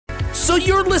So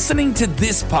you're listening to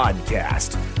this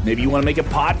podcast. Maybe you want to make a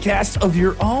podcast of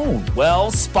your own.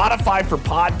 Well, Spotify for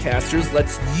Podcasters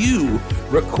lets you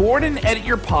record and edit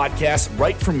your podcast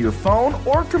right from your phone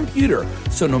or computer.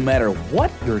 So no matter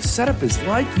what your setup is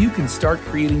like, you can start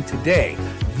creating today.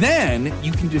 Then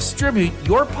you can distribute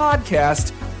your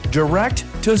podcast direct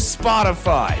to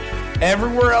Spotify.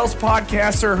 Everywhere else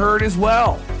podcasts are heard as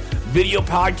well. Video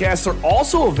podcasts are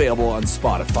also available on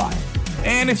Spotify.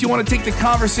 And if you want to take the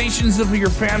conversations of your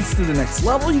fans to the next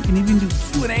level, you can even do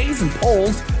Q&As and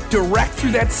polls direct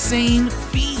through that same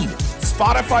feed.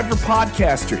 Spotify for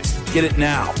Podcasters. Get it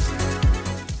now.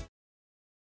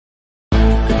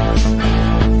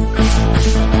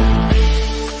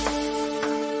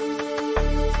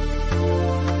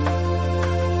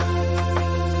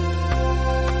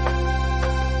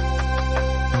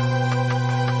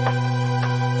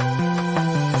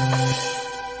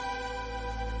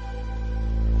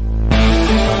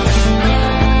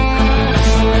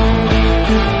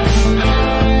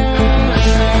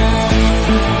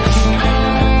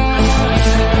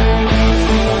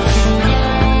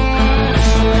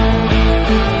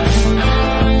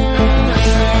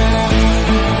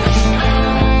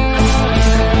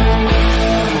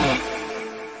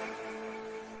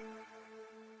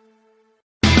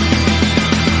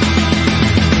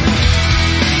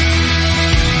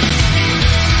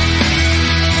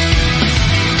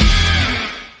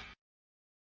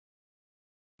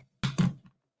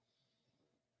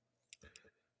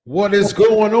 What is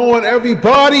going on,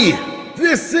 everybody?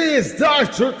 This is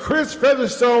Dr. Chris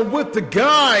Featherstone with the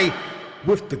guy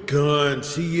with the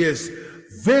guns. He is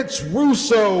Vince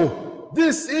Russo.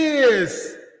 This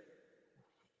is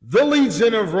the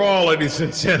Legion of Raw, ladies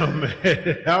and gentlemen.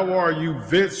 How are you,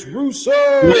 Vince Russo?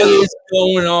 What is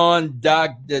going on,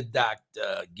 Doctor?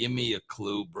 Give me a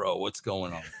clue, bro. What's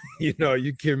going on? You know,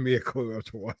 you give me a clue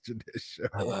after watching this show.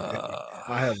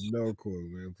 I have no clue,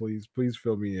 man. Please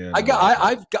fill me in. I've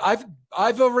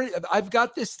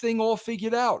got this thing all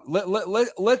figured out.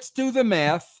 Let's do the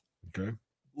math. Okay.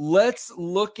 Let's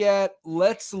look at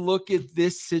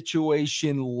this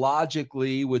situation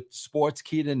logically with Sports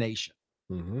Key to Nation.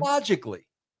 Mm-hmm. Logically.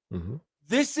 Mm-hmm.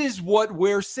 This is what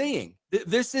we're seeing.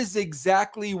 This is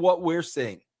exactly what we're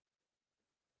seeing.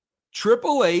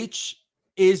 Triple H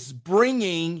is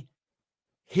bringing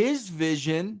his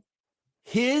vision,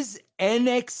 his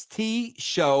NXT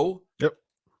show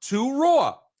to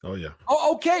Raw. Oh, yeah.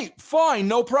 Oh, okay, fine,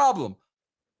 no problem.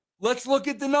 Let's look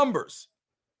at the numbers.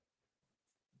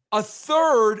 A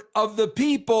third of the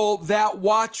people that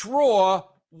watch Raw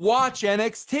watch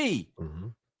NXT. Mm-hmm.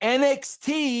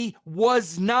 NXT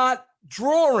was not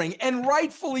drawing, and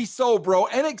rightfully so, bro.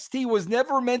 NXT was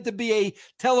never meant to be a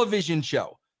television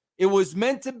show. It was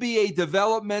meant to be a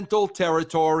developmental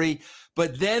territory,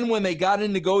 but then when they got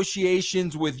in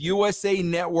negotiations with USA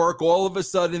Network, all of a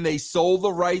sudden they sold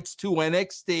the rights to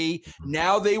NXT.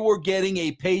 Now they were getting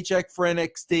a paycheck for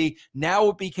NXT. Now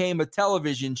it became a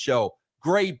television show.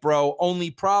 Great, bro.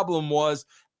 Only problem was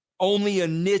only a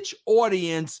niche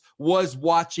audience was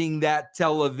watching that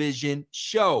television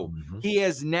show. Mm-hmm. He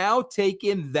has now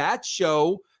taken that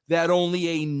show that only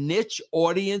a niche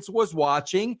audience was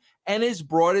watching and has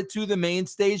brought it to the main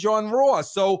stage on Raw.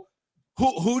 So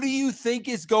who do you think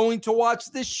is going to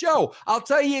watch this show? I'll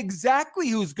tell you exactly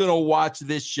who's going to watch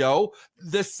this show.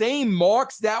 The same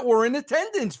marks that were in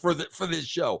attendance for this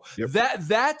show. Yep.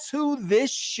 That's who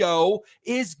this show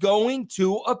is going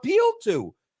to appeal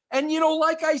to. And, you know,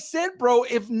 like I said, bro,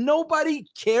 if nobody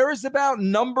cares about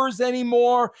numbers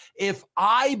anymore, if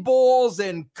eyeballs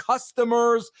and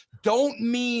customers don't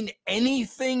mean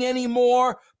anything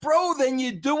anymore, bro, then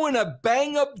you're doing a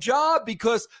bang-up job,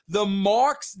 because the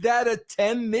marks that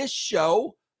attend this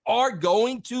show are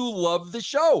going to love the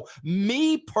show.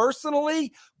 Me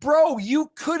personally, bro,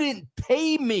 you couldn't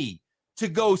pay me to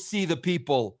go see the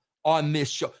people on this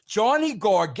show. Johnny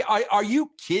Gargano, are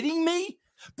you kidding me?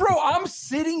 Bro, I'm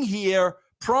sitting here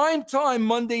primetime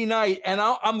Monday night, and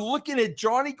I'm looking at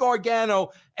Johnny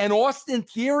Gargano and Austin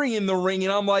Theory in the ring,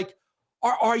 and I'm like,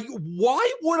 are you?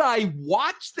 Why would I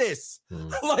watch this?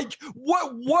 Like,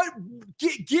 what?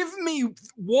 Give me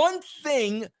one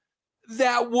thing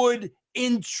that would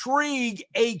intrigue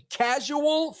a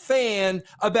casual fan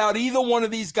about either one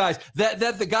of these guys.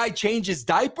 That the guy changes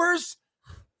diapers?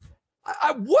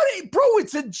 Bro,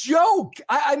 it's a joke.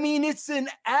 I mean, it's an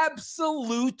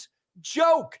absolute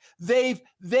joke. They've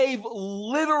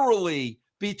literally,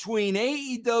 between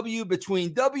AEW,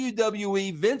 between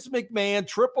WWE, Vince McMahon,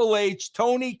 Triple H,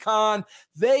 Tony Khan,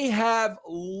 they have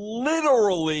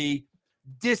literally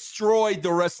destroyed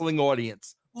the wrestling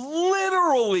audience.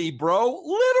 Literally, bro.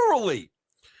 Literally.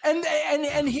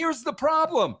 And here's the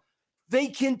problem. They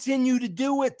continue to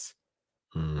do it.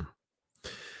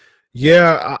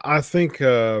 Yeah, I think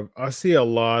I see a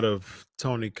lot of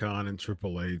Tony Khan and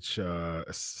Triple H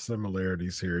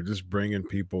similarities here, just bringing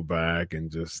people back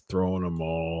and just throwing them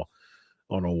all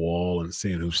on a wall and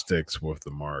seeing who sticks with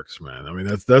the marks, man. I mean,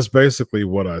 that's basically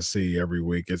what I see every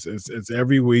week. It's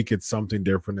every week it's something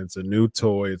different. It's a new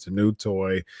toy,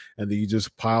 and then you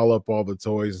just pile up all the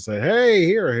toys and say, "Hey,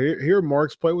 here,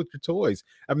 Marks, play with your toys."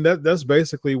 I mean, that's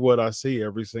basically what I see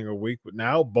every single week. But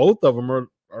now both of them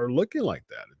are looking like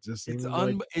that. It just seems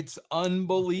it's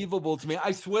unbelievable to me.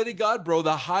 I swear to God, bro,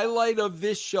 the highlight of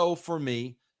this show for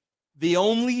me, the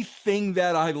only thing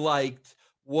that I liked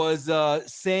was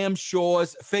Sam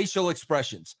Shaw's facial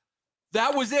expressions.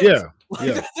 That was it. Yeah.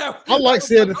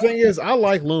 The thing is, I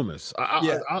like Loomis.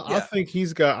 I think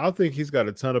he's got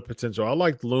a ton of potential. I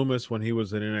liked Loomis when he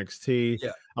was in NXT.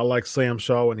 Yeah. I like Sam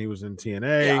Shaw when he was in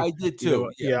TNA. Yeah, I did too.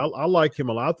 I like him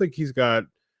a lot. I think he's got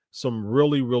some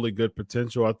really, really good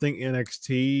potential. I think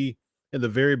NXT in the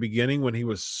very beginning when he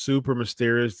was super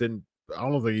mysterious, I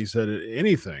don't think he said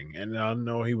anything. And I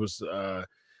know he was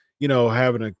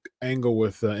having an angle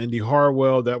with Indy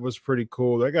Hartwell. That was pretty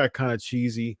cool. That got kind of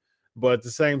cheesy. But at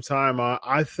the same time,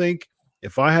 I think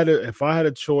if I had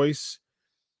a choice,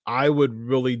 I would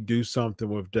really do something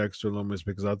with Dexter Loomis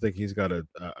because I think he's got a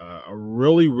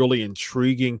really, really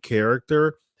intriguing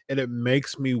character, and it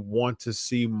makes me want to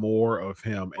see more of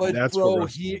him. And that's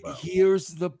what here's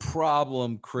the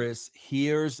problem, Chris.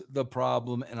 Here's the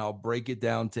problem, and I'll break it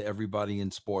down to everybody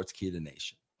in Sports Key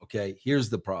Nation. Okay, here's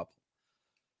the problem.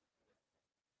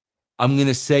 I'm going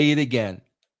to say it again.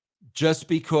 Just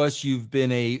because you've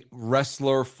been a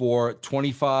wrestler for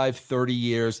 25, 30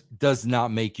 years does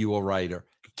not make you a writer.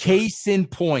 Case in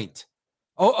point.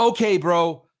 Oh, okay,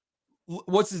 bro.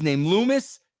 What's his name?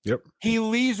 Loomis? Yep. He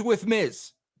leaves with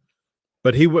Miz.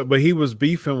 But he was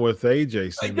beefing with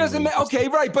AJ. It doesn't matter. Okay,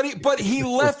 right. But he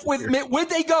left with Miz. Where'd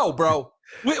they go, bro?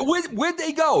 Where'd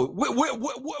they go?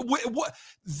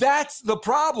 That's the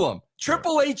problem.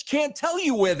 Triple H can't tell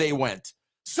you where they went.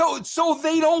 So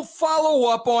they don't follow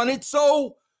up on it.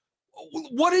 So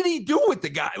what did he do with the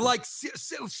guy? Like,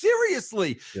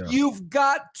 seriously, You've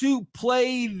got to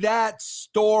play that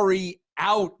story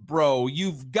out, bro.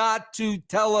 You've got to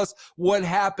tell us what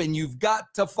happened. You've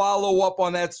got to follow up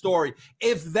on that story.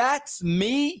 If that's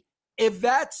me,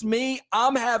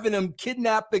 I'm having him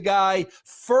kidnap the guy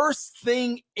first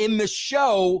thing in the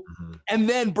show. Mm-hmm. And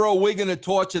then, bro, we're going to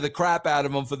torture the crap out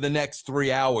of him for the next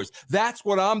 3 hours. That's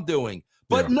what I'm doing.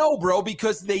 But no, bro,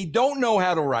 because they don't know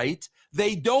how to write.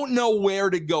 They don't know where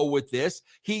to go with this.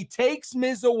 He takes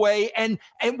Miz away. And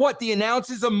what? The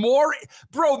announcers are more...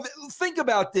 Bro, think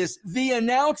about this. The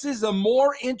announcers are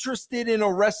more interested in a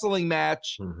wrestling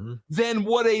match than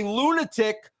what a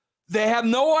lunatic... They have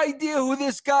no idea who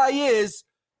this guy is.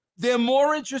 They're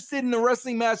more interested in the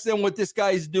wrestling match than what this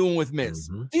guy is doing with Miz.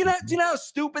 Do you know how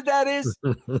stupid that is?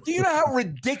 Do you know how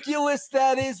ridiculous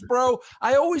that is, bro?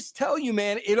 I always tell you,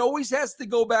 man, it always has to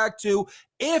go back to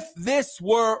if this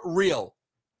were real.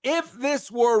 If this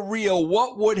were real,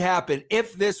 what would happen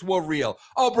if this were real?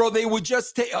 Oh, bro, they would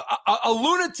just take a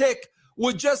lunatic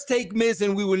would just take Miz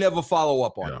and we would never follow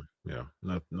up on him. Yeah,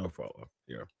 no follow-up.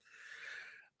 Yeah.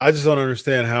 I just don't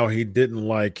understand how he didn't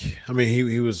like. I mean,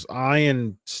 he was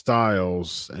eyeing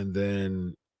Styles, and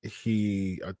then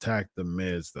he attacked the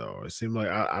Miz. Though it seemed like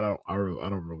I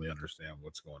don't really understand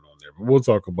what's going on there. But we'll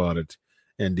talk about it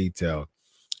in detail.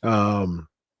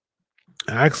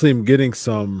 Actually, I'm getting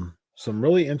some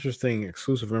really interesting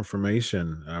exclusive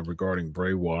information regarding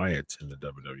Bray Wyatt in the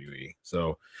WWE.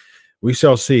 So we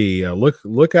shall see.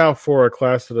 Look out for a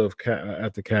class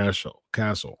at the castle.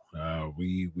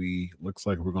 We looks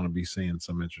like we're going to be seeing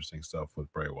some interesting stuff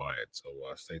with Bray Wyatt. So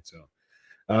stay tuned.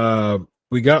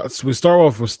 We start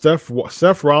off with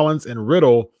Seth Rollins and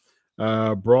Riddle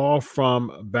brawl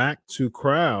from back to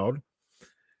crowd.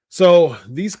 So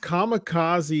these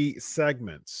kamikaze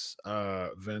segments,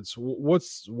 Vince,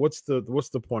 what's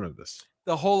the point of this?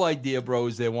 The whole idea, bro,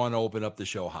 is they want to open up the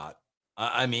show hot.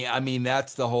 I mean,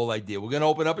 that's the whole idea. We're going to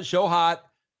open up a show hot.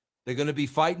 They're going to be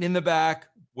fighting in the back.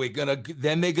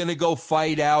 Then they're going to go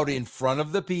fight out in front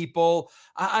of the people.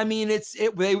 I mean, that's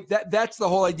the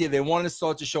whole idea. They want to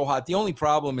start the show hot. The only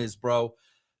problem is, bro,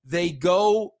 they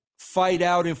go fight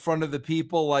out in front of the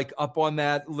people, like up on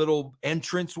that little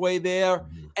entranceway there,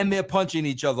 and they're punching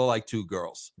each other like two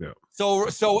girls. Yeah.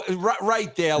 So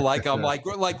right there, like I'm like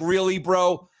really,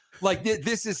 bro. Like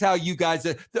this is how you guys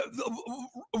are.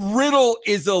 Riddle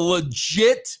is a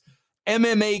legit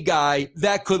MMA guy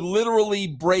that could literally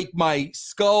break my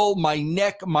skull, my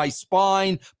neck, my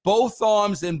spine, both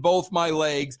arms and both my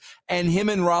legs. And him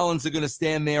and Rollins are going to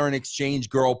stand there and exchange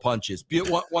girl punches.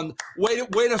 Way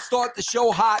to start the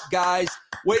show hot, guys.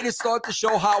 Way to start the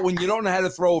show hot when you don't know how to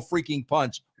throw a freaking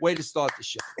punch. Way to start the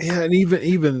show. Yeah, and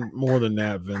even more than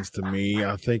that, Vince, to me,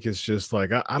 I think it's just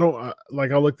like I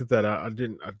looked at that. I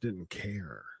didn't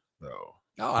care though.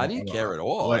 No, I didn't care at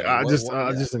all. Like I just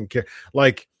didn't care.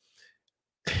 Like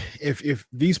if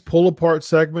these pull apart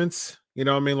segments, you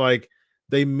know what I mean, like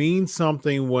they mean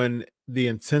something when the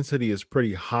intensity is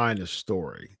pretty high in the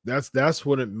story. That's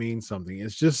when it means something.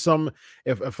 It's just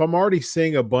if I'm already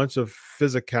seeing a bunch of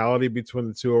physicality between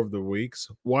the two over the weeks,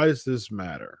 why does this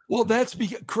matter? Well, that's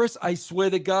because, Chris, I swear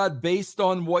to God, based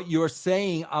on what you're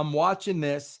saying, I'm watching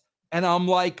this and I'm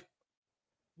like,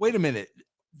 wait a minute,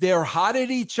 they're hot at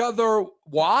each other.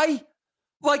 Why?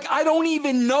 Like, I don't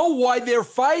even know why they're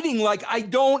fighting. Like,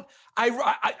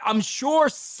 I'm sure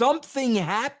something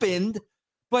happened,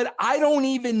 but I don't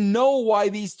even know why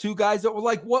these two guys are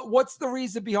like, what's the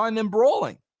reason behind them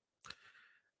brawling?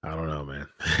 I don't know, man.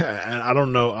 And I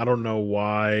don't know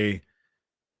why.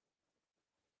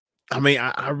 I mean,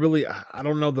 I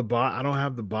don't know I don't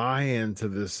have the buy-in to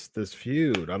this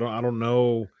feud. I don't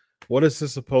know. What is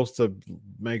this supposed to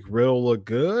make Riddle look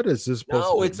good? Is this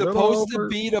supposed to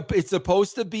be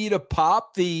to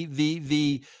pop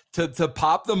to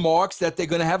pop the marks that they're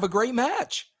going to have a great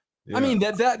match. Yeah. I mean,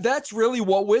 that's really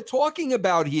what we're talking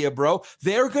about here, bro.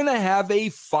 They're going to have a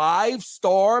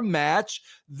 5-star match.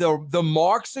 The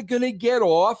marks are going to get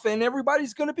off and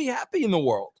everybody's going to be happy in the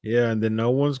world. Yeah, and then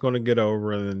no one's going to get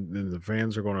over, and then the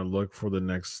fans are going to look for the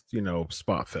next,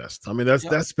 spot fest. I mean,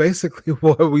 that's basically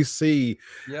what we see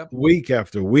week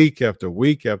after week after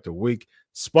week after week.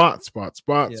 Spot.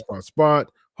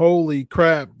 Holy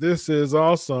crap, this is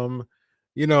awesome.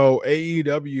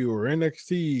 AEW or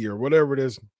NXT or whatever it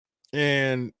is.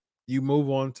 And you move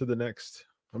on to the next.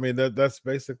 I mean, that's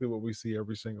basically what we see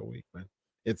every single week, man.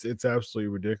 It's absolutely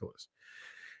ridiculous.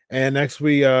 And next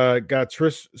we got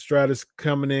Trish Stratus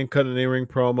coming in, cutting an in-ring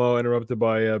promo, interrupted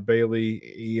by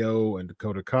Bayley, Io, and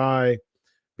Dakota Kai.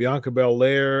 Bianca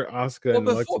Belair, Asuka, and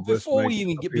Alexa Bliss. Before we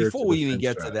even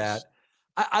get to that,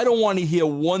 I don't want to hear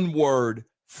one word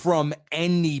from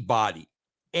anybody.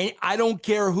 And I don't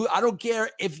care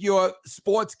if you're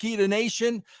Sportskeeda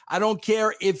Nation. I don't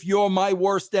care if you're my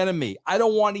worst enemy. I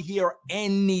don't want to hear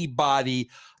anybody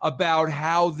about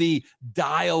how the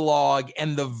dialogue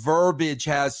and the verbiage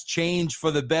has changed for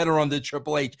the better under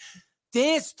Triple H.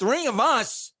 There's 3 of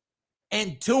us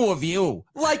and 2 of you.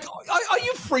 Like, are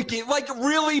you freaking, like,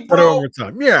 really, bro?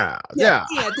 Overtime. Yeah.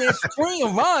 There's 3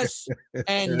 of us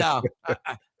and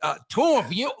 2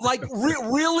 of you. Like,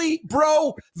 really,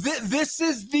 bro? This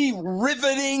is the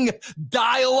riveting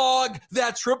dialogue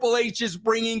that Triple H is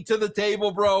bringing to the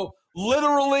table, bro.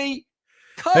 Literally.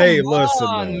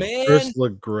 Listen, man. Trish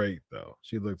looked great, though.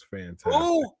 She looked fantastic.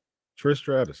 Who? Trish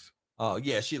Stratus. Oh,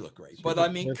 yeah, she looked great. But, I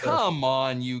mean, come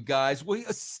on, you guys.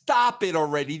 Stop it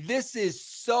already. This is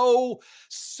so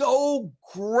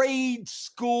grade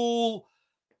school.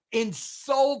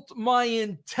 Insult my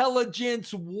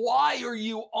intelligence. Why are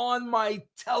you on my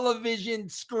television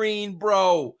screen,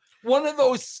 bro? One of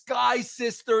those Sky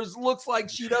sisters looks like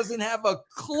she doesn't have a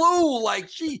clue. Like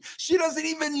she doesn't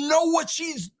even know what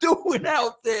she's doing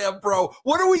out there, bro.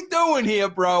 What are we doing here,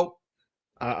 bro?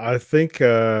 I think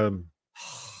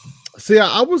see,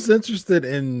 I was interested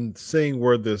in seeing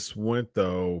where this went,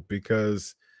 though,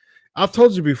 because I've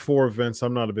told you before, Vince,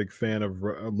 I'm not a big fan of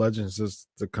Legends just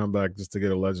to come back just to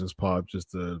get a Legends pop,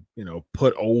 just to,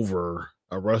 put over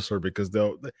a wrestler, because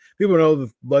people know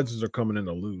the Legends are coming in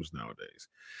to lose nowadays.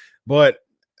 But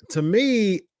to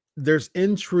me, there's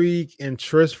intrigue in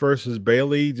Trish versus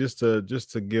Bayley just to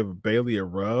give Bayley a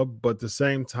rub. But at the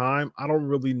same time, I don't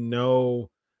really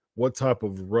know what type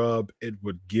of rub it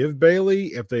would give Bayley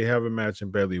if they have a match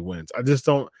and Bayley wins.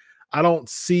 I don't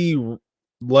see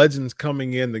Legends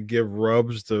coming in to give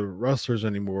rubs to wrestlers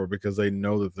anymore because they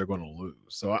know that they're going to lose.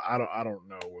 So I don't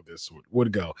know where this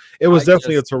would go. It was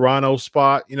definitely a Toronto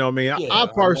spot. You know what I mean? Yeah, I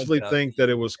personally think that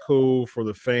it was cool for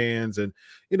the fans and,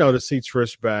 to see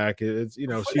Trish back. It's, she's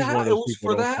one of those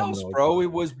people for the house, bro.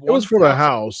 It was for the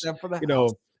house.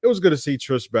 It was good to see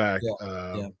Trish back,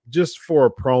 just for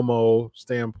a promo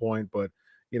standpoint. But,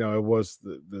 it was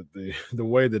the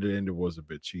way that it ended was a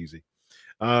bit cheesy.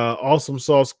 Awesome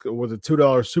Sauce with a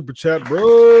 $2 super chat,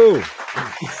 bro.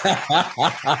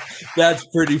 That's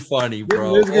pretty funny,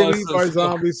 bro. Awesome by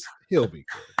zombies. He'll be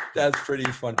good. That's pretty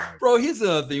funny, bro. Here's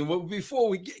another thing. Well, before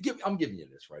we I'm giving you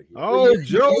this right here. Oh, You're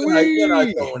not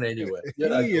Joey, going anywhere.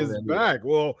 he is back.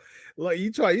 Well, like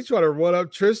you try to run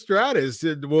up Trish Stratus.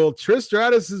 Well, Trish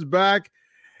Stratus is back,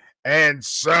 and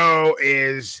so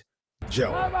is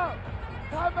Joey. Time out,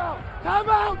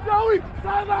 Joey.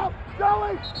 Time out,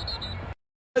 Joey.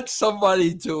 I want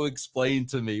somebody to explain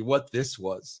to me what this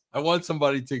was. I want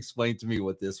somebody to explain to me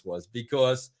what this was,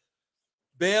 because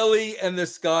Bailey and the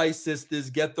Sky Sisters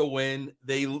get the win.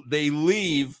 They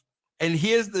leave, and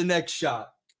here's the next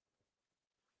shot.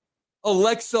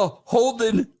 Alexa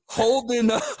holding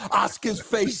Oscar's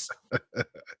face.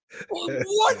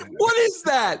 What is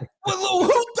that?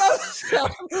 Who does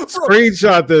that?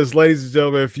 Screenshot this, ladies and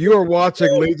gentlemen. If you are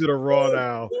watching Legion of Raw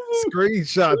now,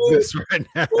 screenshot this right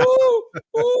now. Bro,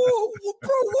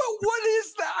 what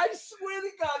is that? I swear to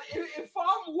God, if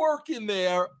I'm working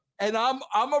there and I'm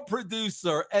a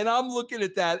producer and I'm looking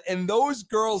at that and those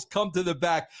girls come to the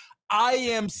back, I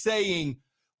am saying,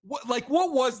 what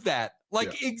was that?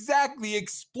 Exactly.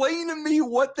 Explain to me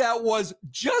what that was,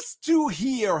 just to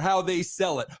hear how they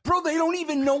sell it. Bro, they don't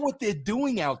even know what they're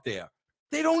doing out there.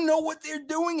 They don't know what they're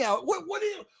doing out. What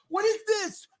is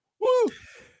this? What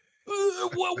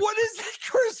is that,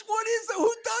 Chris? What is it?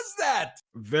 Who does that?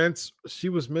 Vince, she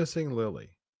was missing Lily.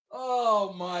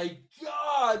 Oh my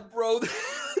God, bro.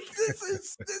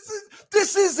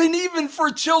 This isn't even for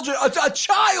children. A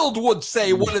child would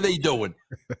say, what are they doing?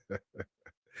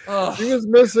 She was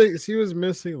missing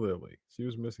Lily. She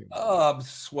was missing Lily. Oh, I'm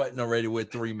sweating already. We're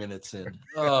 3 minutes in.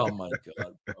 Oh my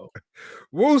God, bro.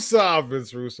 Woosah,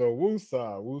 Vince Russo.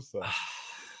 Woosah.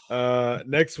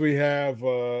 Next we have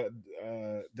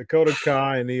Dakota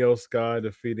Kai and Io Sky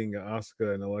defeating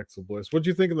Asuka and Alexa Bliss. What'd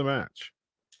you think of the match?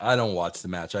 I don't watch the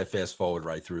match. I fast forward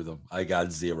right through them. I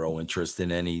got zero interest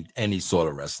in any sort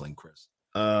of wrestling, Chris.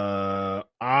 I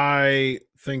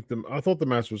thought the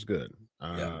match was good.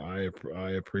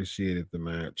 I appreciated the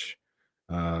match.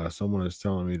 Someone is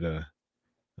telling me to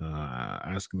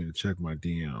asking me to check my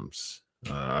DMs.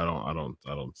 I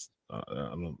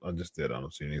just did. I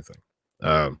don't see anything.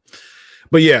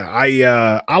 But yeah,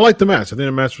 I like the match. I think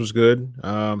the match was good.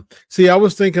 See, I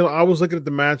was looking at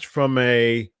the match from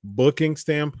a booking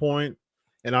standpoint,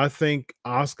 and I think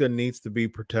Asuka needs to be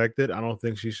protected. I don't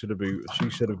think she should have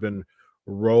been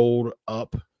rolled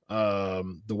up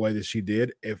the way that she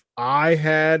did. If I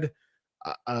had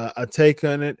a take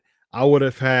on it, I would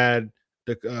have had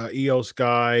the Io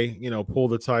Sky, pull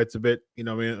the tights a bit,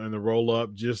 and the roll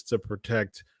up, just to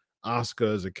protect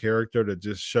Asuka as a character, to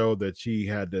just show that she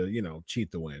had to,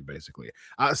 cheat the win, basically.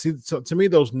 I see. So to me,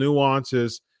 those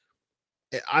nuances,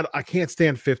 I can't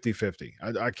stand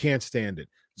 50-50. I can't stand it.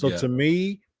 So to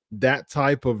me, that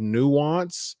type of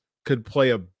nuance could play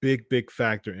a big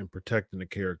factor in protecting the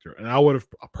character. And I would have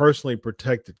personally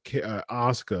protected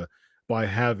Asuka by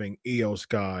having Io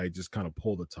Sky just kind of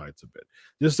pull the tights a bit.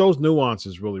 Just those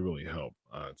nuances really help,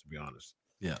 to be honest.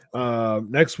 Yeah.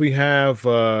 Next we have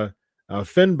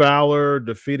Finn Balor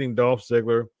defeating Dolph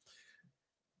Ziggler.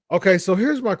 Okay, so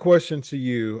here's my question to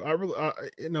you.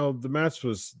 The match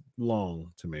was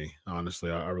long to me. Honestly,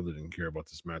 I really didn't care about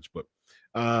this match, but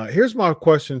here's my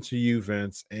question to you,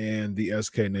 Vince, and the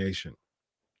SK Nation.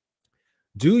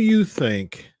 Do you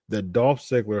think that Dolph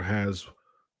Ziggler has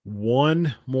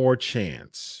one more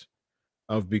chance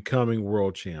of becoming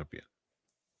world champion?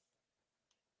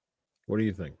 What do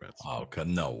you think, Vince? Oh,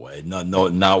 no way. No,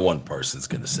 not one person's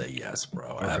going to say yes,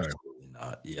 bro. Okay. Absolutely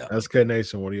not. Yeah. SK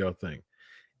Nation, what do y'all think?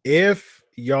 If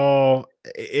you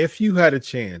had a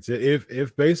chance,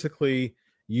 if basically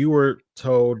you were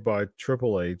told by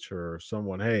Triple H or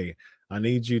someone, hey, I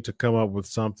need you to come up with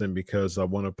something because I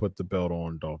want to put the belt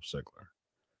on Dolph Ziggler,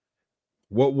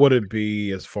 what would it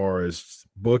be as far as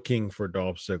booking for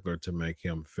Dolph Ziggler to make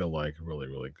him feel like really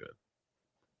good?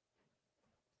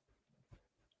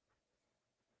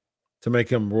 To make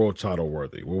him world title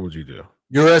worthy, what would you do?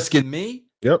 You're asking me?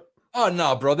 Yep. Oh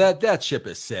no, bro, that ship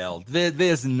has sailed.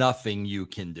 There's nothing you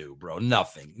can do, bro.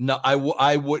 Nothing. No, I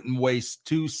wouldn't waste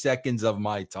 2 seconds of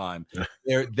my time.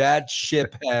 That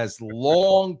ship has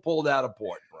long pulled out of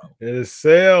port, bro. It is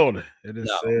sailed.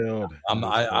 Sailed.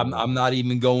 I'm not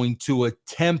even going to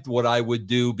attempt what I would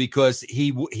do, because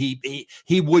he would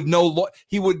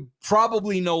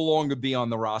probably no longer be on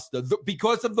the roster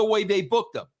because of the way they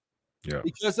booked him. Yeah.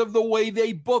 Because of the way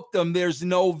they booked him, there's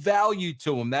no value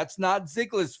to him. That's not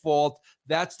Ziggler's fault.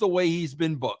 That's the way he's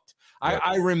been booked. Yeah.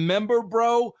 I remember,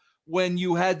 bro, when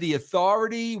you had the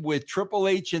Authority with Triple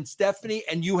H and Stephanie,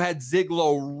 and you had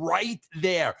Ziggler right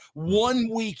there. 1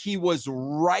 week he was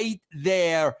right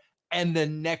there, and the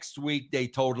next week they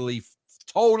totally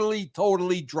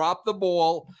dropped the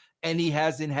ball and he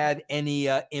hasn't had any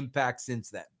impact since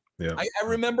then. Yeah. I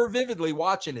remember vividly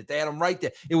watching it. They had him right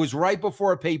there. It was right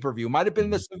before a pay-per-view. Might have been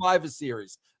the Survivor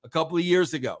Series a couple of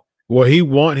years ago. Well, he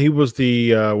won. He was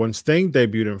the when Sting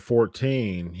debuted in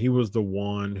 14, he was the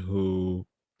one who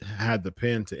had the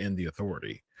pin to end the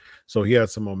Authority. So he had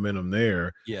some momentum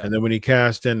there. Yeah. And then when he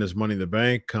cashed in his Money in the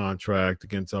Bank contract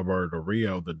against Alberto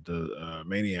Rio, the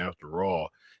Mania after Raw,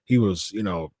 he was,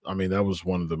 that was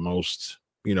one of the most,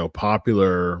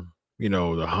 popular,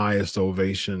 the highest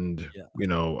ovationed,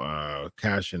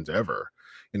 cash-ins ever.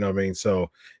 You know what I mean? So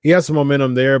he had some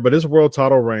momentum there, but his world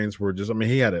title reigns were just,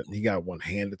 he got one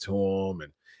handed to him,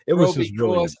 and it was just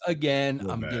because really, again,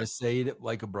 really I'm bad. going to say it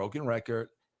like a broken record.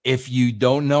 If you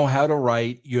don't know how to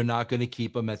write, you're not going to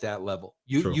keep them at that level.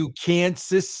 You can't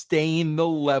sustain the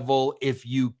level if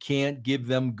you can't give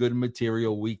them good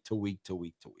material week to week to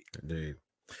week to week. Indeed.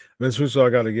 Vince Russo, I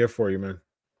got a gift for you, man.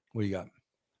 What do you got?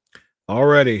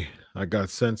 Already, I got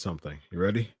sent something. You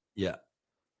ready? Yeah.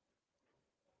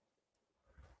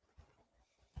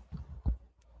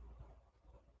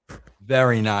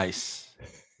 Very nice.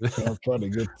 I'm trying to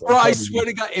get. Bro, I swear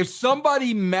to God, if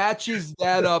somebody matches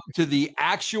that up to the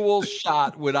actual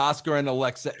shot with Oscar and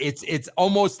Alexa, it's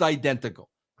almost identical.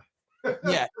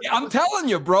 Yeah, I'm telling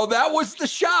you, bro, that was the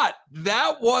shot.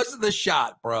 That was the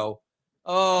shot, bro.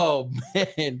 Oh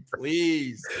man,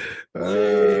 please.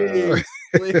 Please.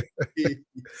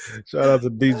 Shout out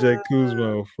to DJ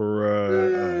Kuzmo for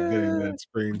getting that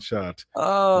screenshot.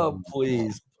 Oh,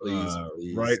 please.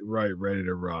 Right, ready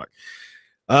to rock.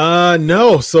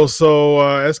 No, so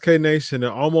SK Nation,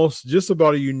 almost just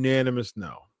about a unanimous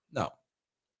no.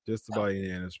 Just about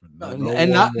unanimous.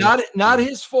 And not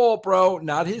his fault, bro.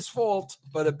 Not his fault,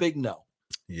 but a big no.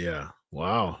 Yeah.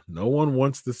 Wow. No one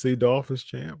wants to see Dolph as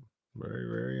champ. Very,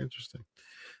 very interesting.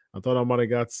 I thought I might have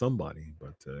got somebody,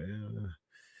 but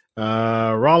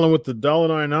yeah. Rolling with the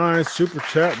 $1.99 super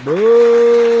chat, bro.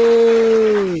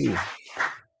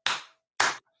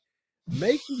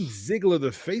 Making Ziggler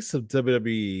the face of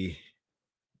WWE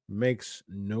makes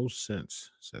no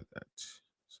sense, said that.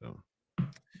 So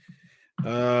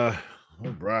all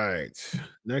right.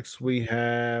 Next we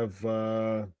have we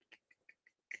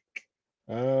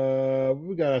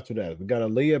got after that. We got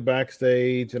Aaliyah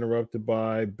backstage interrupted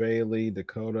by Bailey,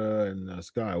 Dakota, and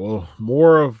Sky. Well,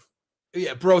 more of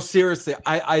yeah, bro, seriously.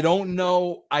 I don't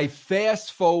know. I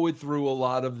fast forward through a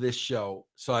lot of this show,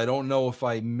 so I don't know if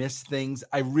I miss things.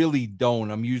 I really don't.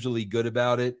 I'm usually good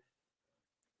about it.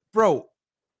 Bro,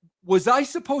 was I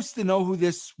supposed to know who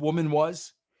this woman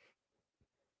was?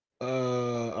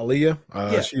 Aaliyah?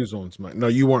 Yeah. She was on SmackDown. No,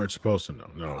 you weren't supposed to know.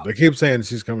 No, they keep saying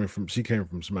she came from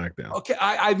SmackDown. Okay,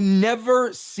 I've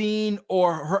never seen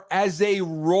or heard as a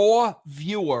Raw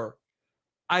viewer.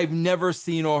 I've never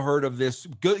seen or heard of this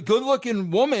good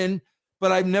looking woman,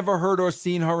 but I've never heard or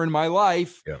seen her in my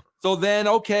life. Yeah. So then,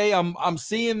 okay, I'm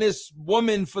seeing this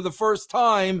woman for the first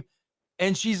time,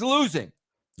 and she's losing.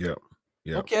 Yeah.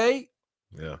 Yeah. Okay.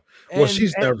 Yeah. Well,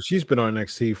 she's been on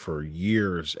NXT for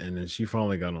years, and then she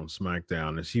finally got on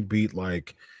SmackDown, and she beat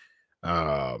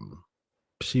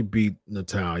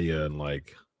Natalya in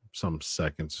like some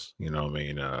seconds, you know what I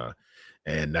mean?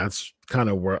 And that's kind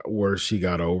of where she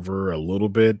got over a little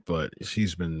bit, but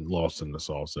she's been lost in the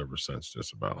sauce ever since,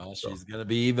 just about. Well, she's gonna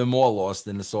be even more lost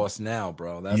in the sauce now,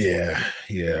 bro. That's yeah.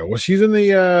 Well, she's in the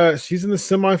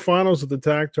semifinals of the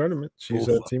tag tournament. She's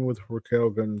a team with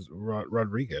Raquel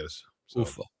Rodriguez. So.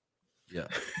 Yeah.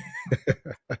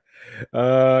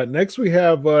 Next we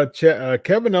have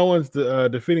Kevin Owens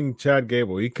defeating Chad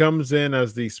Gable. He comes in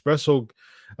as the special,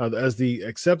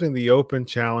 accepting the open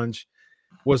challenge.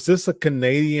 Was this a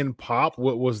Canadian pop?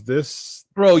 What was this?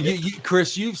 Bro,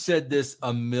 Chris, you've said this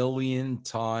a million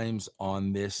times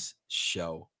on this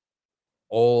show.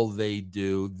 All they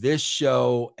do, this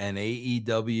show and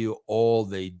AEW, all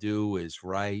they do is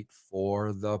right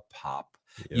for the pop.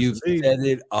 Yes, you've said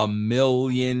it a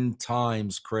million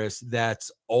times, Chris.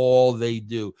 That's all they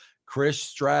do. Chris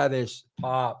Stratus,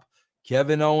 pop.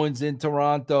 Kevin Owens in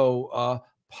Toronto,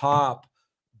 pop.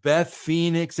 Beth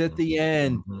Phoenix at the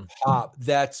end, pop.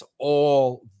 That's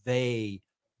all they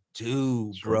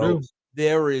do, bro.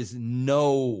 There is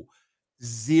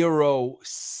zero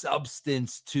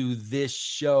substance to this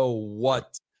show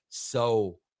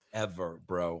whatsoever,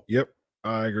 bro. Yep,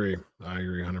 I agree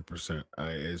 100%.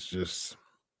 It's just,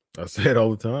 I say it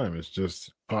all the time. It's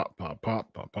just pop, pop,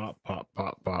 pop, pop, pop, pop,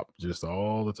 pop, pop, just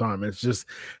all the time. It's just,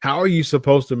 how are you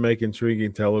supposed to make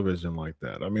intriguing television like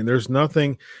that? I mean, there's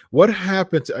nothing. What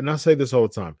happens? And I say this all the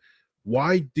time.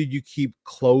 Why did you keep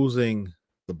closing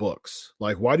the books?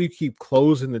 Like, why do you keep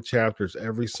closing the chapters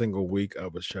every single week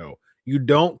of a show? You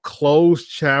don't close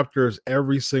chapters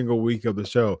every single week of the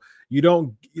show. You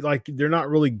don't like, they're not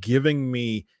really giving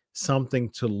me something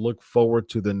to look forward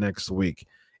to the next week.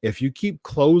 If you keep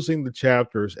closing the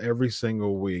chapters every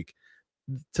single week,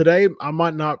 today I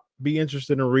might not be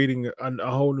interested in reading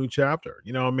a whole new chapter.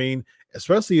 You know what I mean?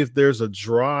 Especially if there's a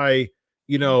dry,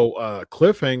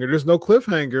 cliffhanger. There's no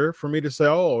cliffhanger for me to say,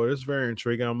 oh, it's very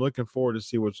intriguing. I'm looking forward to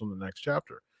see what's on the next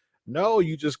chapter. No,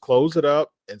 you just close it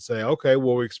up and say, okay,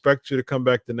 well, we expect you to come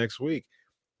back the next week.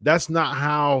 That's not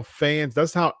how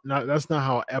that's not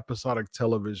how episodic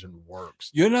television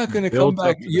works. You're not going to come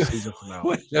back.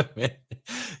 Wait a minute.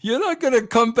 You're not going to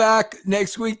come back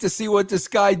next week to see what this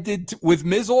guy did with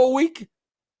Miz all week?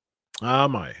 I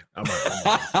might.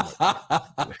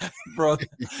 Bro,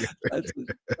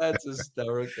 that's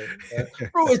hysterical.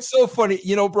 Bro, it's so funny.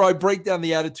 Bro, I break down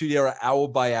the Attitude Era hour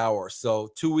by hour. So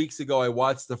 2 weeks ago, I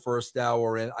watched the first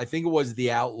hour, and I think it was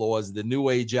the Outlaws, the New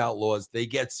Age Outlaws. They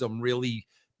get some really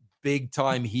big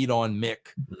time heat on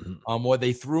Mick, or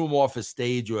they threw him off a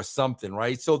stage or something,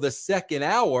 right? So the second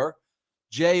hour,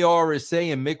 JR is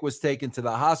saying Mick was taken to the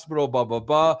hospital, blah, blah,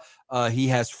 blah. He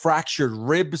has fractured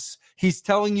ribs. He's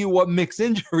telling you what Mick's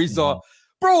injuries are.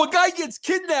 Bro, a guy gets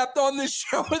kidnapped on this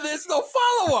show and there's no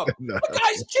follow-up. No. A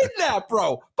guy's kidnapped,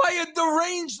 bro, by a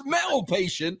deranged mental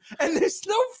patient, and there's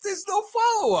no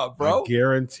follow-up, bro. I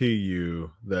guarantee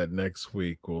you that next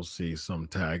week we'll see some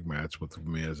tag match with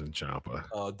Miz and Ciampa.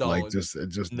 Oh, don't. Just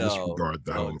disregard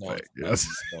the whole thing. Yes.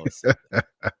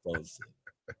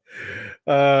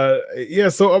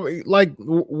 So I mean, like,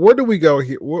 where do we go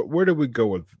here? Where do we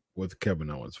go with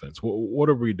Kevin Owens, Vince? What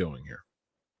are we doing here?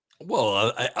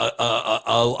 Well,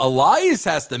 Elias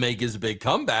has to make his big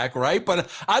comeback, right? But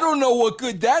I don't know what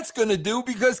good that's going to do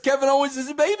because Kevin Owens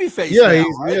is a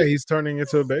babyface. He's turning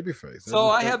into a babyface. So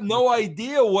I have no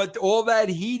idea what all that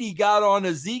heat he got on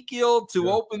Ezekiel to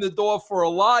open the door for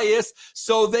Elias,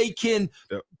 so they can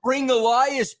bring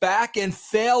Elias back and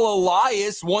fail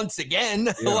Elias once again.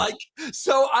 I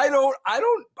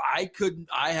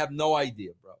have no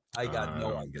idea, bro. I got no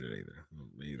idea. I don't get it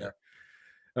either.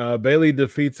 Bailey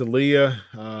defeats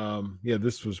Aaliyah.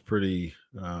 This was pretty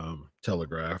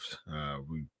telegraphed.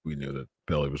 We knew that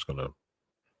Bailey was going to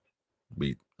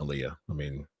beat Aaliyah. I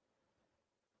mean,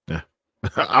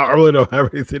 I really don't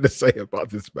have anything to say about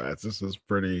this match. This is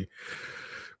pretty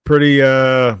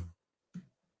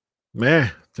meh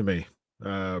to me.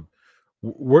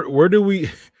 Where do we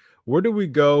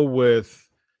go with?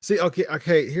 See,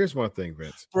 okay. Here's my thing,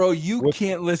 Vince. Bro,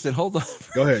 can't listen. Hold on.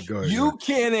 Go ahead. You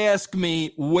can't ask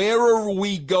me where are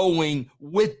we going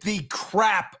with the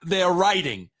crap they're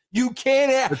writing. You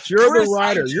can't ask. But you're the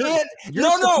writer. You're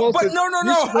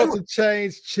supposed to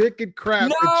change chicken crap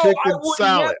to chicken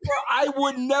salad. I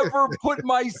would never put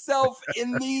myself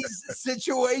in these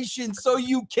situations. So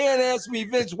you can't ask me,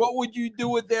 Vince, what would you do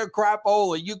with their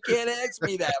crapola? You can't ask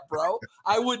me that, bro.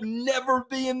 I would never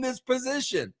be in this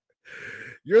position.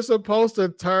 You're supposed to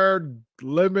turn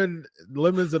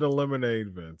lemons into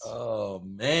lemonade, Vince. Oh,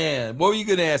 man. What were you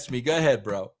going to ask me? Go ahead,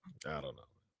 bro. I don't know.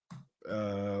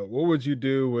 What would you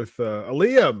do with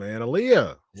Aaliyah, man?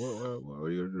 Aaliyah. What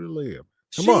would you do with Aaliyah?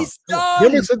 She's done.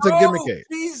 Give me some gimmick.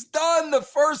 She's done. The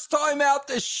first time out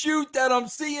the shoot that I'm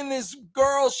seeing this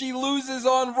girl, she loses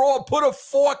on Raw. Put a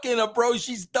fork in her, bro.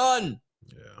 She's done.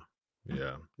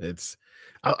 Yeah.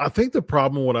 I think the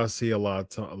problem what I see a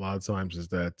lot of times is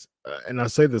that, and I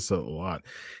say this a lot,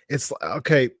 it's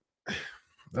okay.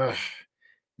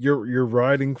 You're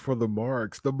riding for the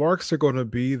marks. The marks are going to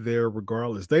be there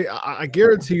regardless. I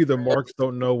guarantee you the marks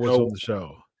don't know what's on the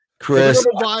show. Chris,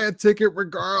 they're going to buy a ticket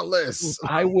regardless.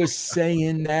 I was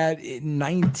saying that in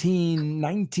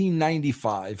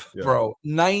 1995, bro.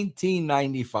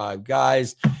 1995,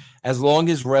 guys. As long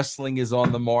as wrestling is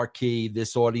on the marquee,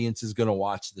 this audience is going to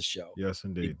watch the show. Yes,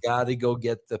 indeed. You got to go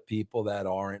get the people that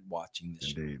aren't watching the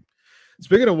show.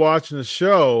 Speaking of watching the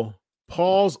show,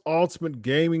 Paul's Ultimate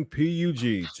Gaming PUG,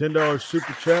 $10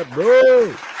 super chat,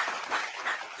 bro.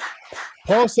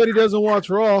 Paul said he doesn't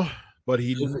watch Raw, but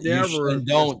he never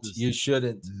don't. You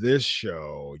shouldn't. This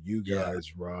show, you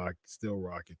guys rock, still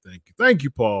rock it. Thank you,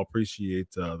 Paul.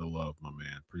 Appreciate the love, my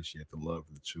man. Appreciate the love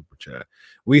of the super chat.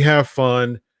 We have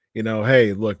fun.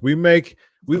 Hey, look, we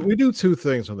do two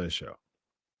things on this show.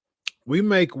 We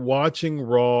make watching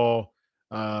Raw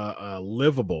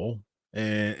livable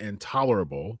and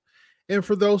tolerable. And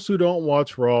for those who don't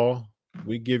watch Raw,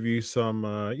 we give you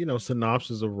some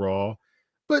synopsis of Raw.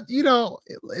 But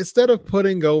instead of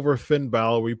putting over Finn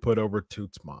Balor, we put over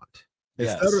Toots Mont.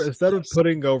 Instead of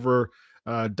putting over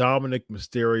Dominic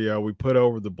Mysterio, we put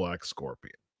over the Black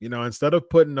Scorpion. Instead of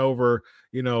putting over,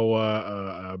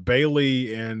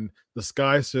 Bailey and the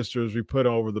Sky Sisters, we put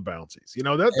over the Bouncies.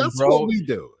 That's bro, what we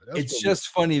do. It's just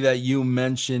funny that you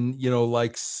mentioned,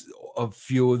 like a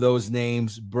few of those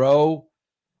names, bro.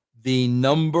 The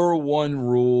number one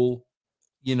rule,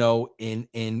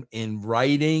 in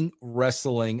writing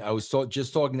wrestling, I was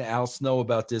just talking to Al Snow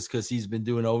about this because he's been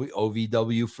doing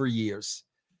OVW for years.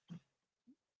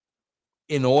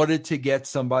 In order to get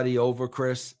somebody over,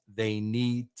 Chris, they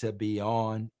need to be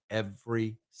on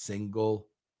every single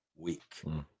week.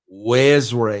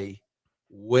 Where's Ray?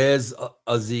 Where's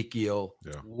Ezekiel?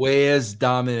 Yeah. Where's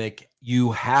Dominic?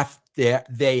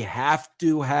 They have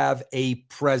to have a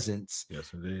presence.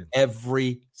 Yes, indeed.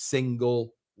 Every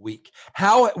single week.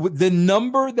 How the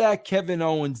number that Kevin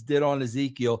Owens did on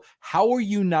Ezekiel, how are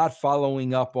you not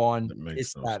following up on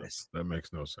his status? That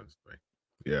makes no sense to me.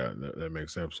 Yeah, that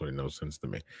makes absolutely no sense to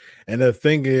me. And the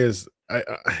thing is,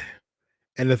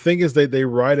 they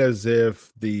write as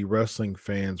if the wrestling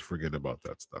fans forget about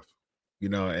that stuff,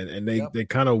 and they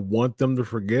kind of want them to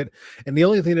forget. And the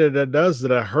only thing that does is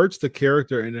that it hurts the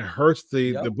character and it hurts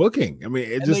the booking. I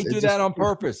mean, they do that on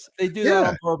purpose. They do that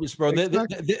on purpose, bro.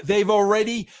 Exactly. They've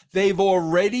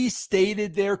already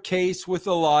stated their case with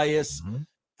Elias. Mm-hmm.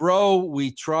 Bro,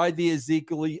 we tried the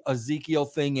Ezekiel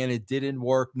thing and it didn't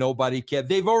work. Nobody cared.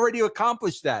 They've already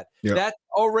accomplished that. Yep. That's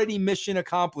already mission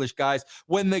accomplished, guys.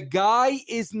 When the guy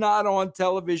is not on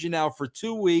television now for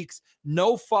 2 weeks,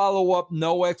 no follow-up,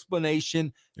 no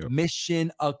explanation,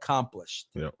 mission accomplished.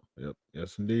 Yep.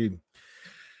 Yes, indeed.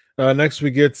 Next we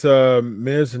get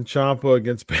Miz and Ciampa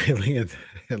against Bailey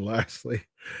and Lashley.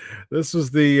 This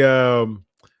was the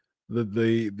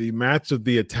match of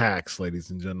the attacks,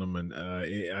 ladies and gentlemen.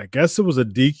 I guess it was a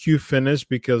DQ finish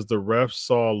because the refs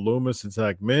saw Loomis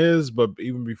attack Miz, but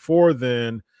even before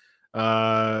then,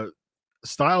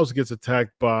 Styles gets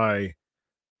attacked by,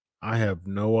 I have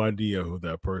no idea who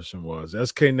that person was.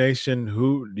 SK Nation,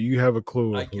 who do you have a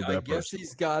clue of who that person was?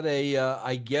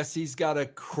 I guess he's got a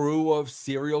crew of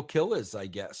serial killers, I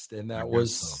guess. And I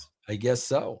guess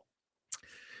so.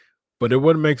 But it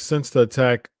wouldn't make sense to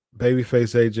attack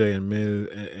babyface AJ and Miz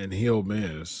and heel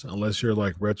Miz unless you're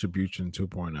like Retribution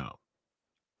 2.0,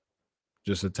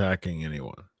 just attacking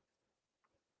anyone.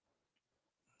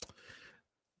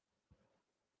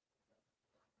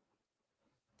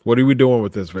 What are we doing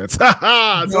with this, Vince? No,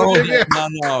 don't, do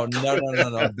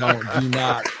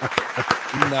not.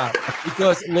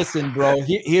 Because listen, bro,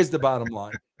 here's the bottom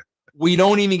line. We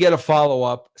don't even get a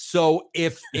follow-up. So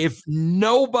if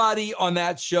nobody on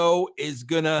that show is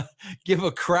gonna give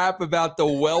a crap about the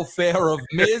welfare of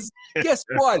Miz, guess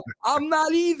what? I'm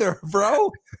not either, bro.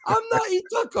 I'm not. He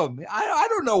took him. I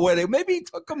don't know where maybe he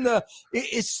took him to.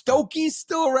 Is Stokey's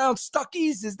still around?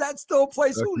 Stuckey's? Is that still a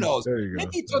place? Who knows? Maybe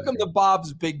he took him to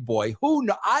Bob's Big Boy. Who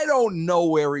know? I don't know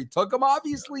where he took him.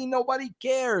 Obviously, nobody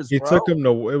cares. He took him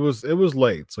to. It was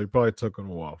late, so he probably took him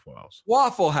to Waffle House.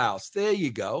 Waffle House. There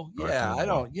you go. Yeah, I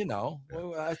don't.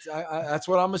 That's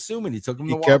what I'm assuming. He took him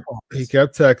to Waffle House. He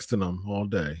kept texting him all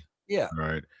day. Yeah.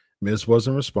 Right. Miz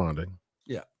wasn't responding.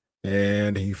 Yeah.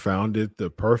 And he found it the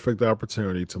perfect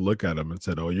opportunity to look at him and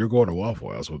said, "Oh, you're going to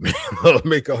Waffle House with me. Let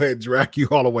me go ahead and drag you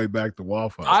all the way back to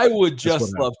Waffle House." I would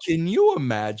just love. Can you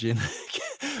imagine,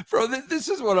 bro? This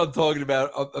is what I'm talking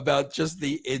about just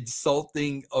the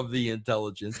insulting of the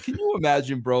intelligence. Can you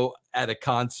imagine, bro, at a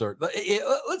concert?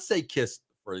 Let's say Kiss,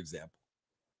 for example.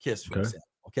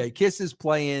 Okay. Kiss is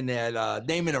playing at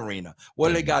Naaman Arena. What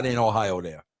do they got in Ohio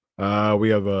there? We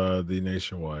have the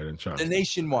Nationwide in China. The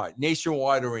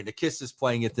Nationwide Arena. Kiss is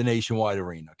playing at the Nationwide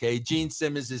Arena. Okay. Gene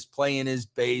Simmons is playing his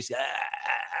bass,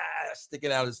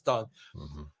 sticking out his tongue.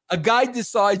 Mm-hmm. A guy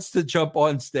decides to jump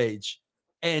on stage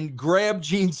and grab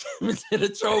Gene Simmons in a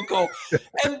chokehold,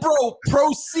 and bro,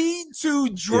 proceed to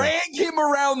drag him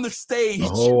around the stage. The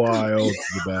whole aisle to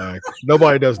the back.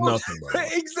 Nobody does nothing.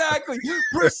 Exactly.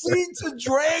 Proceed to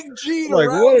drag Gene like,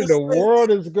 around what in the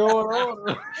world is going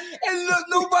on? And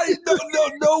nobody,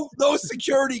 no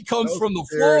security comes from the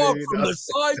floor, from the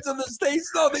sides of the stage.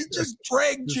 No, they just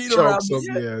drag Gene around.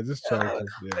 Just choke him.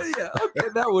 Yeah. Okay,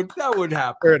 that would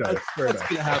happen. Fair enough. That's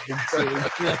gonna happen too.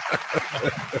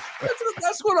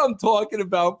 That's what I'm talking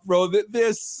about, bro. That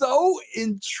they're so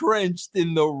entrenched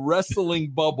in the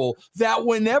wrestling bubble that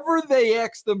whenever they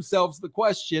ask themselves the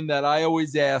question that I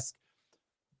always ask,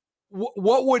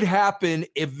 what would happen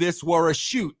if this were a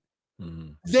shoot? Mm-hmm.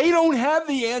 They don't have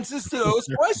the answers to those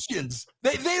questions.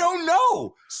 They don't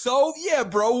know. So, yeah,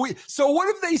 bro. So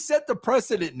what if they set the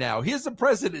precedent now? Here's the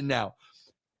precedent now.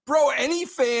 Bro, any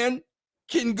fan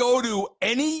can go to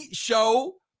any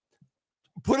show,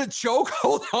 put a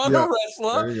chokehold on a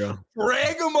wrestler, there you go.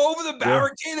 drag him over the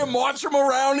barricade, and march him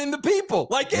around in the people.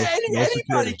 Like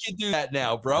anybody can do that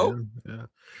now, bro. Yeah.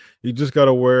 You just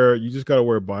gotta wear a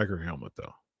biker helmet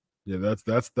though. Yeah,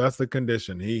 that's the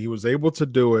condition. He was able to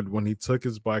do it when he took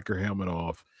his biker helmet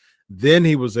off. Then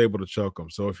he was able to choke him.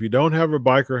 So if you don't have a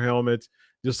biker helmet,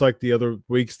 just like the other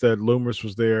weeks that Loomis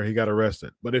was there, he got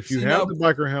arrested. But if you have the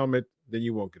biker helmet, then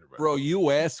you won't get arrested. Bro,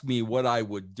 you asked me what I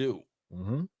would do.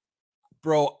 Mm-hmm.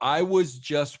 Bro, I was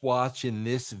just watching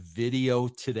this video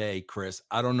today, Chris.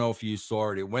 I don't know if you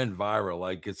saw it. It went viral.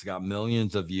 Like, it's got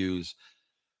millions of views.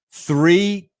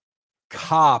 3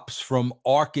 cops from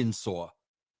Arkansas.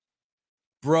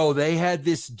 Bro, they had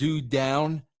this dude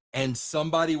down, and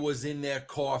somebody was in their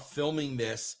car filming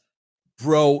this.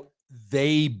 Bro,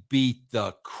 they beat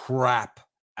the crap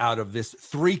out of this.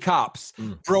 3 cops.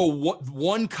 Bro,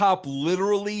 one cop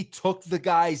literally took the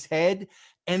guy's head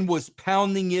and was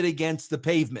pounding it against the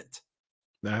pavement.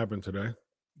 That happened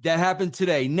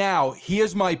today. Now,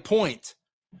 here's my point.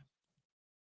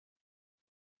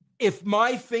 If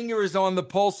my finger is on the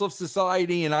pulse of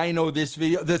society and I know this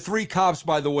video, the 3 cops,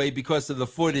 by the way, because of the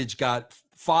footage, got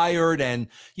fired, and,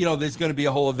 there's going to be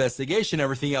a whole investigation,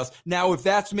 everything else. Now, if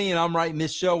that's me and I'm writing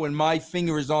this show and my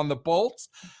finger is on the pulse,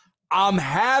 I'm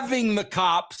having the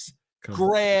cops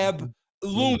grab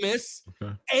Loomis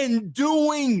and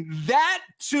doing that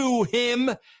to him.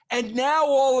 And now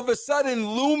all of a sudden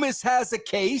Loomis has a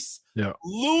case. Yeah.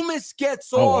 Loomis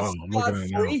gets off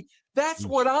scot-free. That's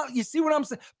you see what I'm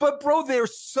saying? But bro, they're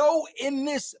so in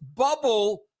this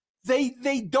bubble,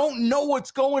 they don't know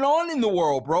what's going on in the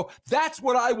world, bro. That's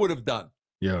what I would have done.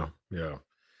 Yeah.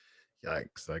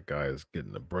 Yikes, that guy is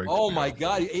getting the break. Oh, my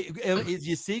God.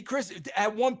 You see, Chris,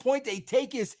 at one point, they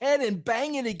take his head and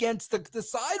bang it against the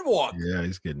sidewalk. Yeah,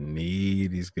 he's getting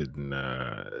kneed. He's getting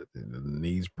the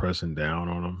knees pressing down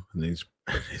on him. And he's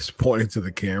pointing to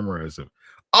the camera as if,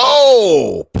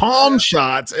 palm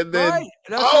shots. And then,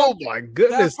 my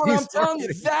goodness. That's what I'm telling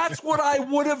you. That's what I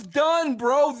would have done,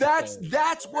 bro. That's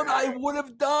what I would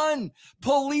have done.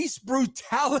 Police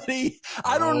brutality.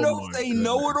 I don't know if they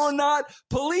know it or not.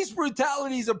 Police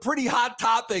brutality is a pretty hot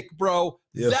topic, bro.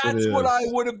 Yes, that's what I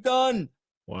would have done.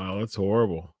 Wow, that's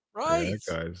horrible. Right. Yeah,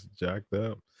 that guy's jacked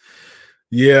up.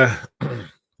 Yeah.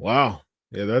 Wow.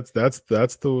 Yeah, that's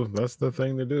the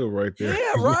thing to do right there.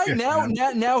 Yeah, right.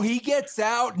 Now he gets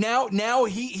out. Now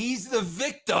he's the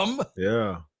victim.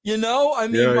 Yeah. I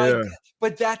mean,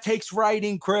 but that takes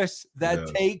writing, Chris.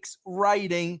 That takes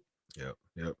writing.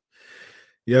 Yep.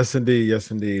 Yes,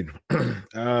 indeed.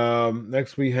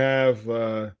 Next we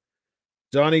have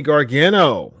Johnny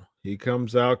Gargano. He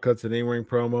comes out, cuts an in-ring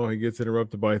promo. He gets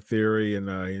interrupted by Theory, and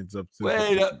he ends up.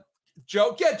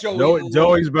 Joe, get Joey.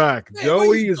 Joey's back. Hey,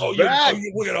 Joey is back.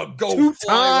 We're gonna go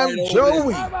 2-time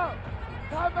Joey. Time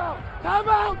out,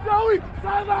 Joey.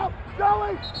 Time out,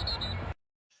 Joey.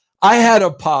 I had a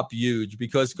pop huge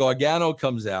because Gargano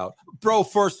comes out. Bro,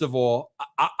 first of all,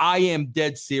 I am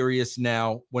dead serious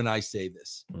now when I say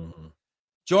this. Mm-hmm.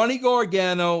 Johnny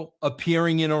Gargano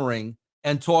appearing in a ring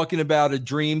and talking about a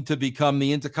dream to become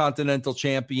the Intercontinental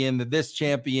Champion,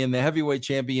 the heavyweight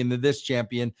champion, this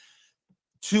champion.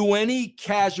 To any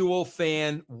casual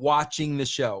fan watching the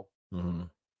show,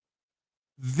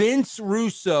 Vince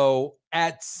Russo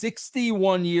at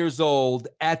 61 years old,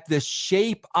 at the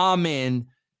shape I'm in,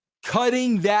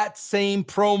 cutting that same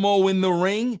promo in the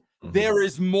ring, there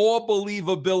is more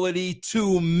believability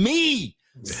to me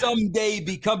someday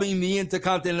becoming the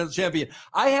Intercontinental Champion.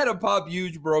 I had a pop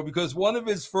huge, bro, because one of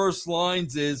his first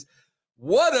lines is,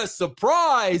 "What a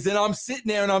surprise." And I'm sitting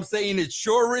there and I'm saying, it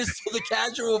sure is to the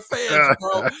casual fans,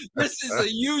 bro. This is a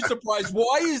huge surprise.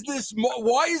 Why is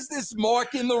this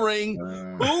Mark in the ring?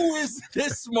 Who is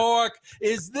this Mark?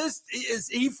 Is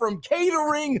he from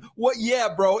catering? What? Yeah,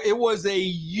 bro. It was a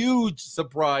huge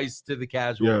surprise to the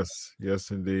casual.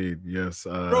 Yes, indeed. Yes.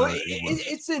 Bro,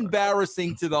 it's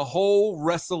embarrassing to the whole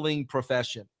wrestling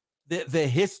profession. The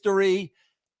history,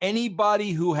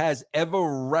 anybody who has ever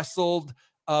wrestled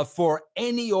for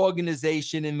any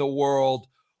organization in the world,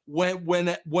 when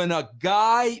a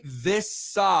guy this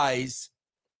size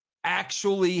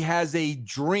actually has a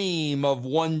dream of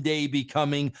one day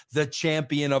becoming the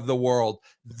champion of the world,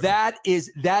 that is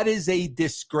a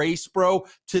disgrace, bro,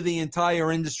 to the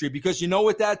entire industry. Because you know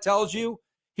what that tells you?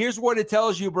 Here's what it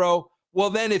tells you, bro. Well,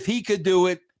 then if he could do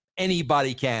it,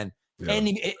 anybody can.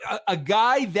 A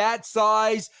guy that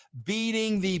size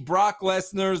beating the Brock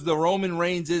Lesnar's, the Roman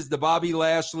Reigns's, the Bobby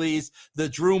Lashley's, the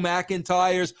Drew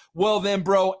McIntyre's, well then,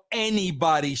 bro,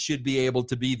 anybody should be able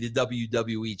to be the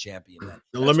WWE champion then.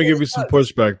 Now, let me give you some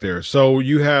pushback there. So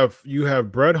you have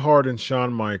Bret Hart and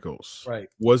Shawn Michaels. Right.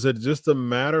 Was it just a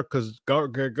matter because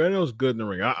Gargano's good in the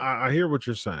ring? I hear what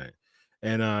you're saying.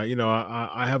 And,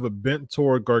 I have a bent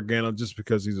toward Gargano just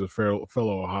because he's a fellow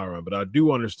Ohioan, but I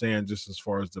do understand just as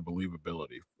far as the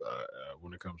believability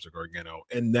when it comes to Gargano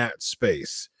in that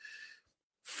space.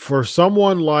 For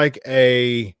someone like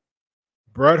a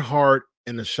Bret Hart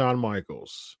and a Shawn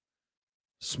Michaels,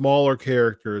 smaller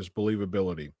characters,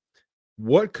 believability,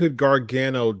 what could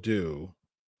Gargano do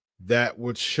that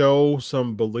would show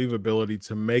some believability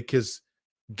to make his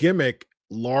gimmick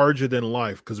larger than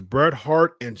life? Because Bret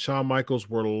Hart and Shawn Michaels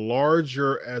were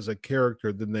larger as a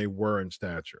character than they were in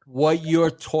stature. What you're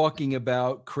talking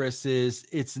about, Chris, is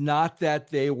it's not that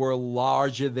they were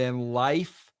larger than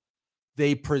life.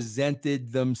 They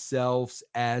presented themselves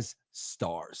as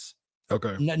stars.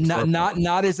 Okay.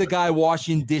 Not as a guy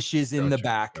washing dishes in the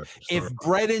back. If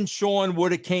Bret and Shawn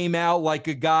would have came out like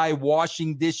a guy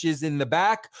washing dishes in the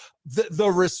back,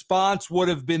 the response would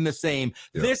have been the same.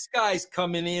 Yeah. This guy's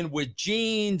coming in with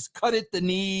jeans, cut at the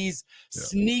knees,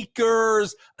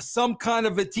 sneakers, some kind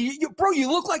of a bro, you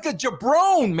look like a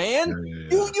jabron, man.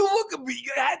 You look.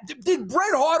 Did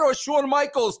Bret Hart or Shawn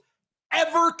Michaels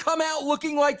ever come out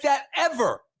looking like that?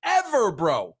 Ever,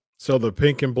 bro. So the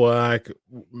pink and black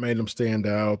made them stand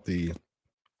out.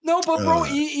 No, but bro,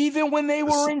 even when they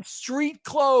were in street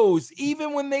clothes, they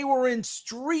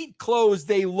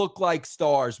look like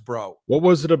stars, bro. What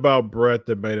was it about Bret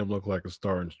that made him look like a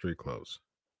star in street clothes?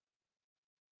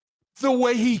 The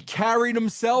way he carried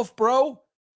himself, bro.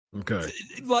 Okay.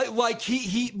 Like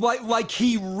he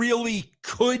really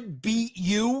could beat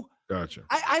you. Gotcha.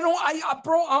 I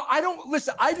don't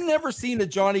listen. I've never seen a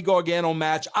Johnny Gargano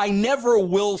match. I never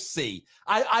will see.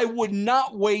 I would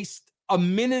not waste a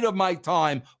minute of my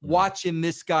time watching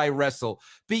this guy wrestle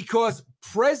because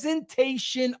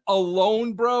presentation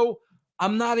alone, bro,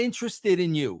 I'm not interested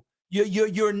in you.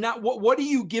 You're not. What are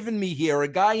you giving me here? A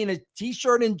guy in a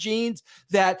t-shirt and jeans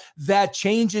that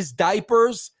changes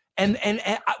diapers. And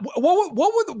what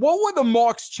were the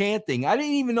marks chanting? I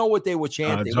didn't even know what they were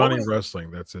chanting. Johnny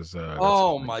Wrestling. That's his.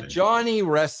 Johnny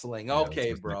Wrestling.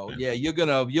 Okay, bro. Yeah, you're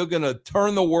gonna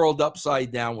turn the world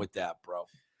upside down with that, bro.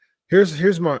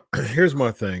 Here's my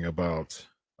thing about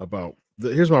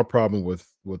here's my problem with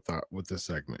this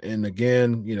segment. And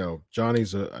again,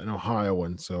 Johnny's an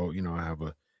Ohioan, so I have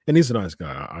and he's a nice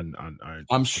guy.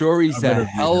 I'm sure he's a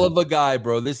hell of a guy,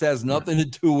 bro. This has nothing to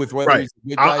do with whether he's a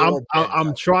good guy or a bad guy.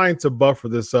 I'm trying to buffer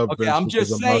this up. Okay, I'm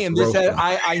just saying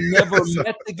I never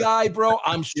met the guy, bro.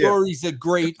 I'm sure he's a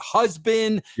great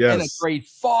husband and a great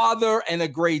father and a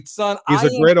great son. He's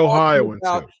a great Ohioan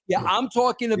too. Yeah, I'm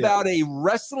talking about a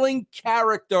wrestling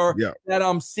character that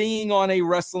I'm seeing on a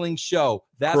wrestling show.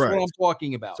 That's what I'm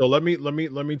talking about. So let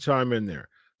me chime in there.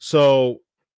 So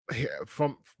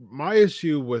from my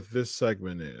issue with this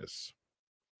segment is,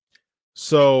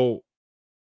 so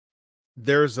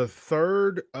there's a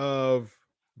third of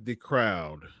the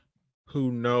crowd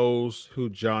who knows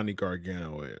who Johnny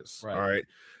Gargano is. Right. All right.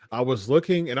 I was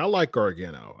looking, and I like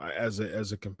Gargano as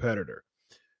a competitor,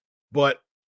 but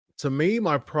to me,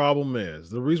 my problem is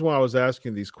the reason why I was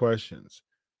asking these questions,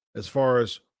 as far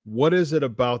as what is it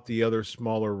about the other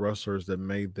smaller wrestlers that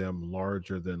made them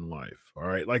larger than life? All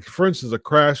right. Like, for instance, a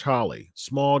Crash Holly,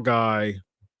 small guy,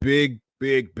 big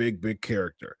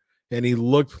character. And he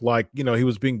looked like, he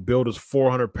was being billed as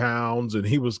 400 pounds and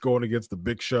he was going against the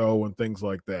Big Show and things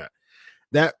like that.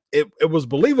 That it was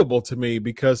believable to me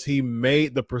because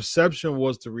the perception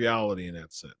was the reality in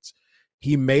that sense.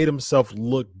 He made himself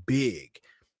look big.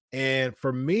 And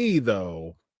for me,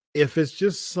 though, if it's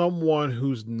just someone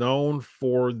who's known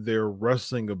for their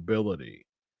wrestling ability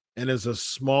and is a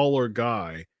smaller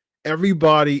guy,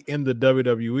 everybody in the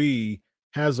WWE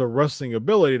has a wrestling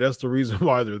ability. That's the reason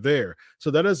why they're there. So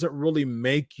that doesn't really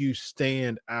make you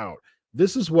stand out.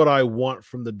 This is what I want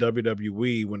from the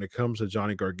WWE when it comes to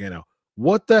Johnny Gargano.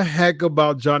 What the heck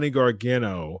about Johnny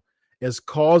Gargano is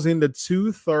causing the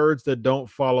 2/3 that don't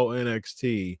follow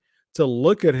NXT to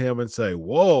look at him and say,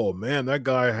 whoa, man, that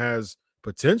guy has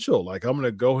potential. Like, I'm going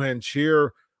to go ahead and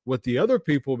cheer with the other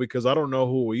people because I don't know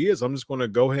who he is. I'm just going to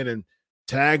go ahead and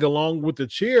tag along with the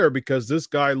cheer because this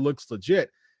guy looks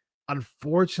legit.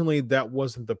 Unfortunately, that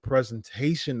wasn't the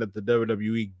presentation that the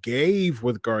WWE gave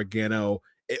with Gargano.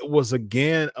 It was,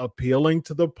 again, appealing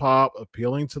to the pop,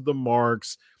 appealing to the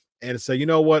marks, and say, you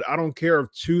know what? I don't care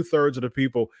if 2/3 of the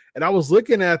people. And I was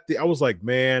looking at I was like,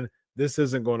 man, this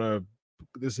isn't going to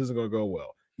this isn't going to go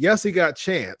well. Yes, he got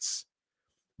chance,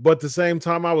 but at the same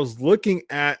time, I was looking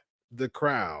at the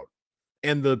crowd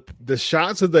and the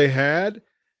shots that they had.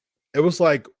 It was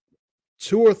like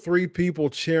 2 or 3 people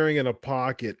cheering in a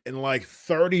pocket and like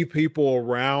 30 people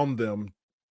around them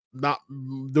not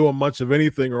doing much of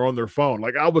anything or on their phone.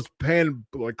 Like I was paying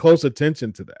like close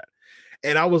attention to that.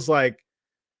 And I was like,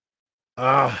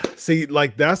 see,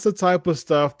 like that's the type of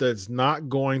stuff that's not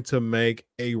going to make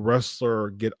a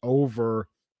wrestler get over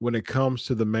when it comes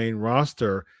to the main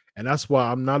roster. And that's why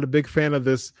I'm not a big fan of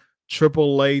this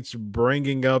Triple H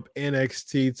bringing up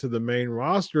NXT to the main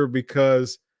roster,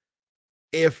 because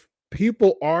if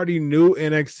people already knew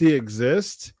NXT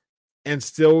exists and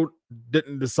still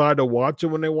didn't decide to watch it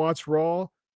when they watch Raw,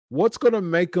 what's going to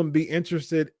make them be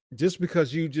interested just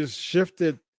because you just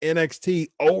shifted NXT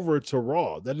over to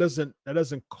Raw? That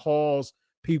doesn't cause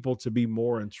people to be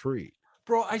more intrigued.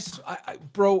 Bro,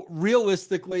 bro,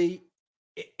 realistically,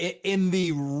 in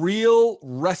the real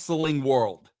wrestling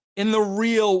world,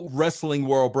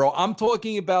 bro, I'm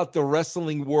talking about the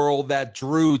wrestling world that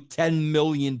drew 10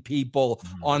 million people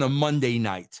on a Monday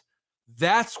night.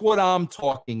 That's what I'm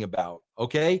talking about,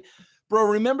 okay? Bro,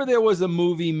 remember there was a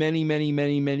movie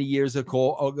many years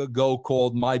ago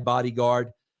called My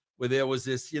Bodyguard, where there was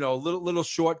this, little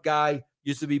short guy,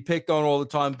 used to be picked on all the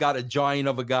time, got a giant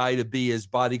of a guy to be his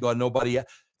bodyguard.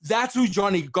 That's who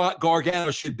Johnny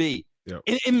Gargano should be. Yep.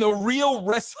 In the real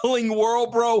wrestling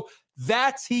world, bro,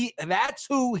 that's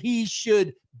who he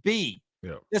should be.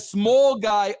 Yep. The small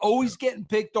guy, always getting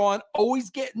picked on, always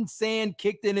getting sand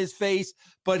kicked in his face,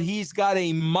 but he's got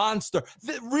a monster.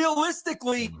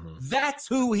 Realistically, that's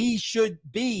who he should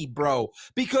be, bro.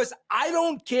 Because I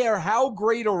don't care how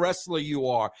great a wrestler you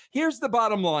are. Here's the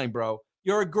bottom line, bro.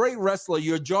 You're a great wrestler.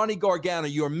 You're Johnny Gargano.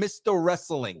 You're Mr.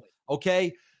 Wrestling,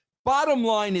 okay? Bottom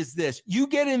line is this. You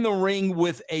get in the ring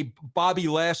with a Bobby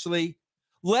Lashley.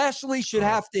 Lashley should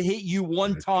have to hit you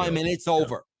one time, and it's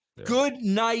over. Yeah. Good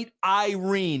night,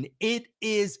 Irene. It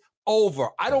is over.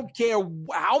 I don't care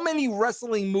how many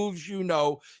wrestling moves you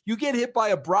know. You get hit by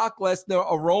a Brock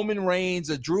Lesnar, a Roman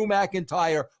Reigns, a Drew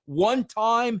McIntyre one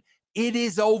time, it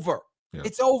is over. Yeah.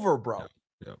 It's over, bro. Yeah.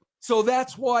 Yeah. So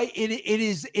that's why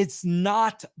it's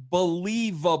not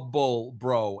believable,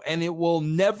 bro. And it will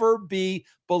never be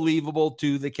believable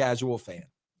to the casual fan.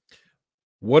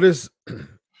 What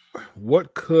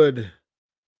could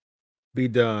be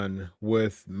done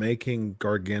with making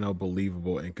Gargano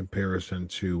believable in comparison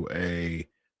to a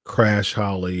Crash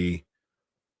Holly,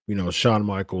 Shawn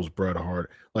Michaels, Bret Hart?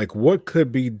 Like, what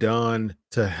could be done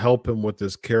to help him with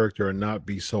this character and not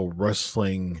be so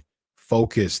wrestling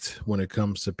focused when it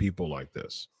comes to people like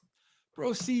this?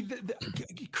 Bro, see,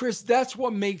 Chris, that's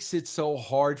what makes it so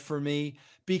hard for me,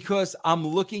 because I'm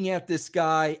looking at this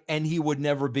guy and he would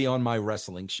never be on my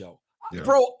wrestling show. Yeah.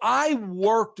 Bro, I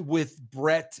worked with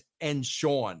Brett and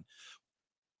Shawn.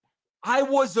 I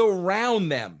was around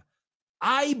them.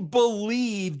 I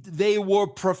believed they were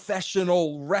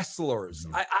professional wrestlers.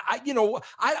 I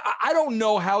don't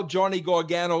know how Johnny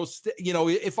Gargano,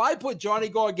 if I put Johnny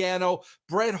Gargano,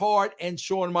 Bret Hart, and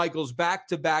Shawn Michaels back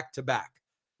to back to back,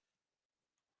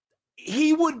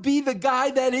 he would be the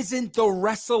guy that isn't the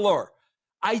wrestler.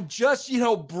 I just,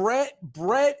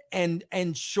 Brett and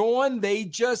Shawn, they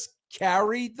just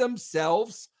carried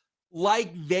themselves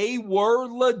like they were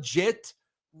legit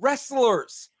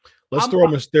wrestlers. Let's throw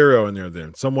Mysterio in there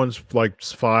then. Someone's like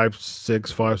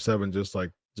 5'6",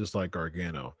 5'7", just like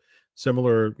Gargano.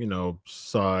 Similar,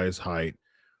 size, height.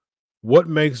 What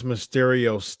makes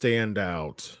Mysterio stand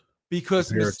out?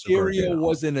 Because Mysterio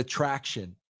was an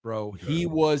attraction, bro. Okay. He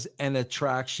was an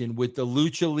attraction with the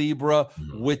lucha libre,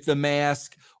 with the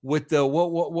mask, with the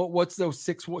what's those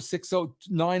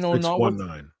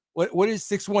 60909? What is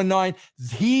 619?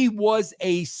 He was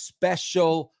a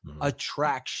special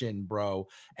attraction, bro.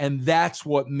 And that's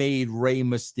what made Rey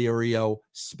Mysterio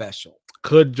special.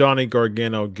 Could Johnny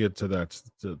Gargano get to that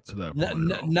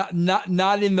point?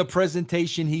 Not in the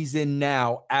presentation he's in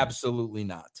now. Absolutely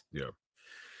not.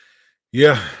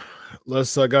 Yeah.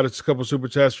 Let's got a couple super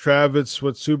chats. Travis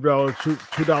with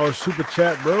 $2 super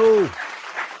chat, bro.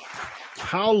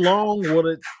 How long would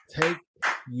it take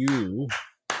you,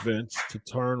 Vince, to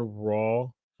turn Raw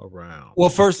around? Well,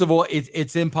 first of all,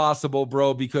 it's impossible,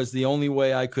 bro, because the only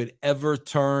way I could ever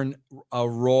turn a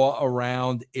Raw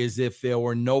around is if there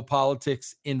were no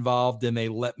politics involved and they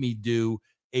let me do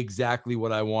exactly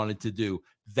what I wanted to do.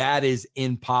 That is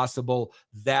impossible.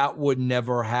 That would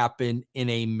never happen in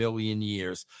a million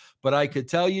years. But I could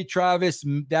tell you, Travis,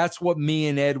 that's what me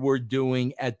and Ed were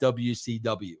doing at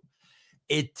WCW.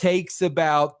 It takes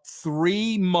about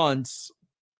 3 months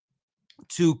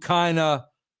to kind of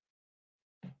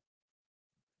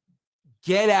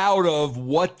get out of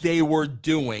what they were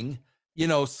doing,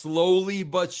 slowly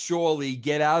but surely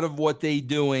get out of what they're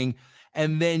doing.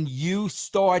 And then you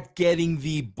start getting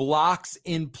the blocks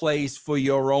in place for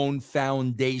your own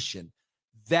foundation.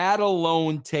 That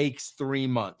alone takes 3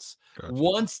 months. Gotcha.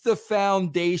 Once the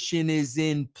foundation is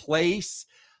in place,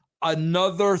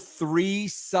 another 3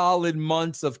 solid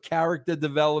months of character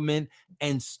development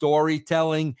and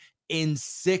storytelling. In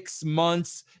 6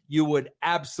 months, you would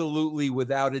absolutely,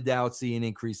 without a doubt, see an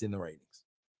increase in the ratings.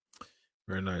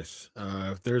 Very nice.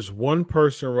 If there's one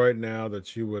person right now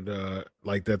that you would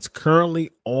like that's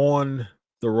currently on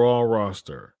the Raw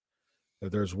roster,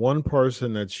 if there's one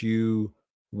person that you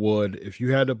would, if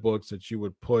you had the books that you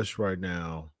would push right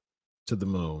now to the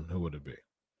moon, who would it be?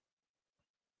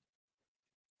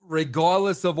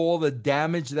 Regardless of all the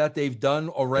damage that they've done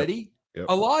already, Yep.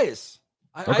 Elias.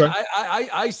 Okay.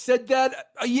 I said that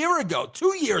a year ago,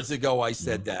 2 years ago. I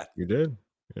said that. You did,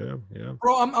 yeah.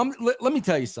 Bro, let me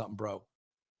tell you something, bro.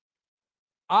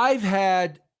 I've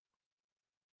had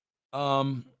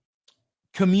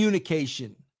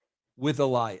communication with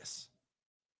Elias.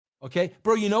 Okay,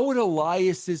 bro. You know what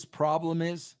Elias's problem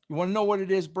is? You want to know what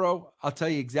it is, bro? I'll tell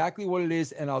you exactly what it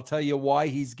is, and I'll tell you why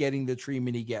he's getting the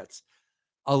treatment he gets.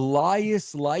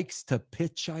 Elias likes to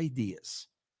pitch ideas.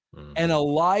 And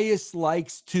Elias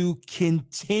likes to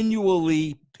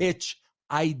continually pitch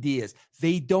ideas.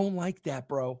 They don't like that,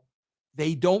 bro.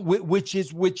 They don't, which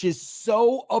is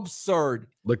so absurd.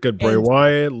 Look at Bray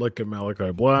Wyatt. Look at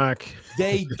Malachi Black.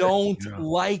 They don't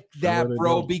like that,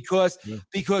 bro, because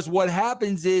what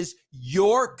happens is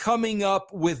you're coming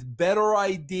up with better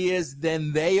ideas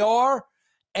than they are,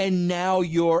 and now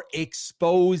you're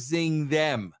exposing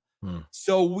them.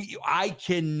 So I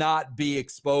cannot be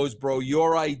exposed, bro.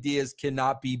 Your ideas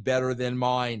cannot be better than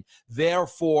mine.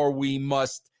 Therefore, we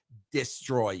must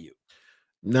destroy you.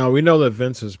 Now, we know that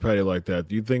Vince is petty like that.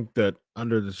 Do you think that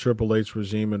under the Triple H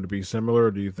regime it'll be similar,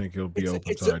 or do you think he'll be open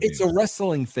to ideas? It's a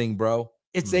wrestling thing, bro.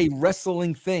 It's a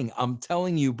wrestling thing. I'm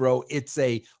telling you, bro, it's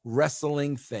a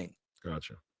wrestling thing.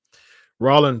 Gotcha.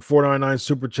 Rollin, 499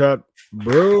 Super Chat.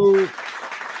 Bro,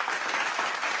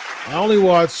 I only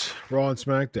watch Raw and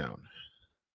SmackDown.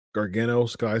 Gargano,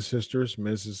 Sky Sisters,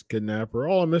 Mrs. Kidnapper,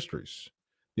 all are mysteries.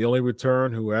 The only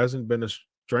return who hasn't been a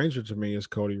stranger to me is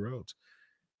Cody Rhodes.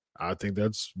 I think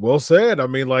that's well said. I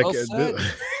mean, like, well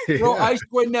bro, I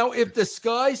swear. Now, if the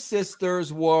Sky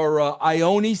Sisters were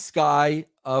Ione Sky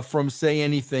from Say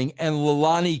Anything and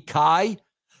Leilani Kai,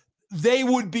 they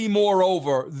would be more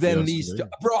over than these two.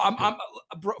 Bro.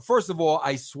 Bro, first of all,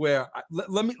 I swear.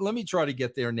 Let me try to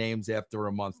get their names after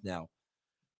a month now.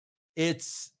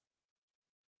 It's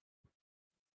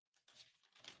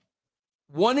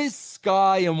one is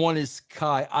Sky and one is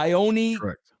Kai.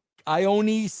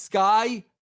 Ione Sky.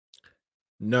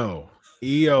 No,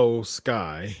 Io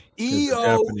Sky.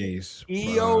 Japanese.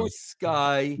 Io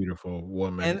Sky. Beautiful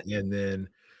woman. And then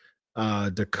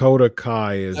Dakota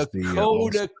Kai is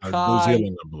Dakota Kai. New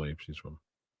Zealand, I believe she's from.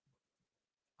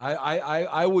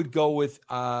 I would go with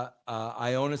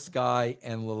Ione Sky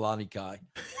and Leilani Kai.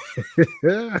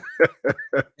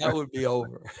 That would be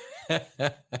over.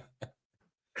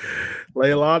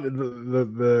 Leilani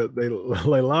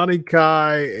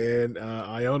Kai and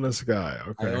Ione Sky.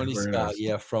 Okay, Ione Sky,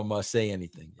 nice. From Say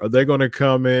Anything. Are they going to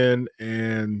come in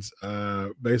and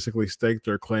basically stake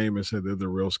their claim and say they're the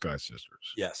real Sky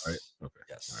Sisters? Yes. Right? Okay.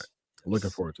 Yes. All right. Looking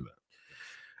forward to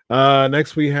that.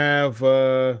 Next we have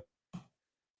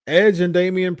Edge and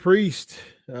Damian Priest.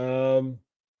 Good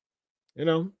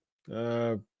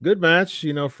match,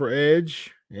 for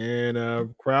Edge.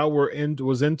 And crowd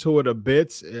was into it a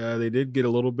bit. They did get a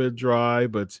little bit dry,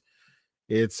 but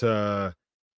it got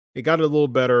a little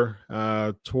better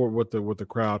toward with the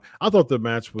crowd. I thought the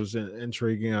match was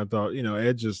intriguing. I thought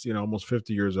Edge is almost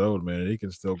 50 years old, man. He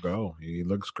can still go. He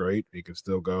looks great. He can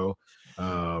still go.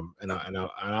 And I'm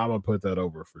gonna put that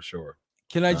over for sure.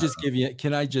 Can I just give you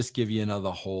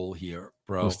another hole here,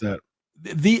 bro? What's that?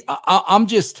 I'm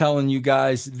just telling you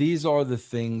guys, these are the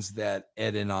things that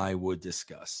Ed and I would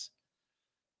discuss.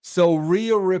 So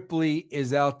Rhea Ripley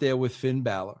is out there with Finn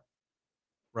Balor,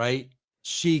 right?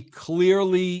 She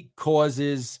clearly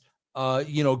causes,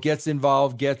 gets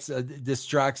involved,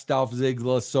 distracts Dolph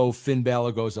Ziggler, so Finn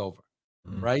Balor goes over,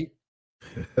 right?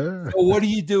 So what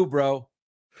do, bro?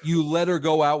 You let her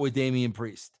go out with Damian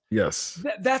Priest. Yes.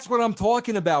 That's what I'm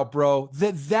talking about, bro.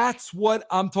 That's what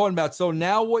I'm talking about. So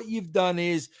now what you've done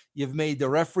is you've made the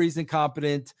referees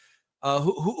incompetent.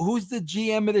 Who's the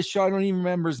GM of the show? I don't even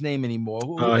remember his name anymore.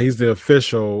 He's the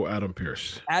official Adam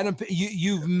Pearce.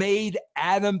 You've made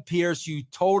Adam Pearce. You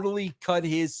totally cut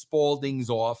his Spaldings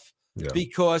off.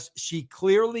 because she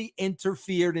clearly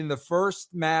interfered in the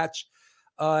first match,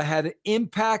 had an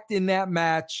impact in that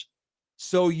match.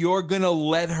 So you're going to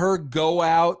let her go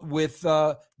out with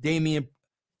Damian.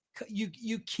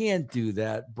 You can't do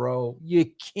that, bro.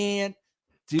 You can't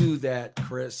do that,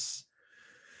 Chris.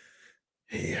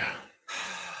 Yeah.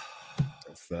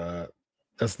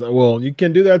 Well, you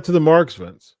can do that to the Marks,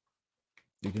 Vince.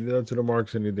 You can do that to the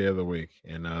Marks any day of the week,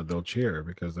 and they'll cheer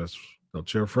because they'll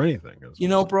cheer for anything. You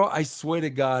know, bro, I swear to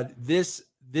God, this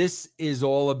is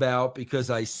all about, because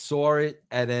I saw it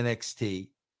at NXT.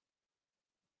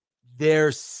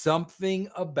 There's something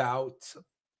about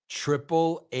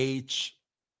Triple H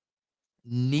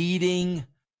needing,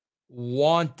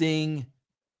 wanting,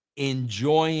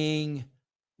 enjoying,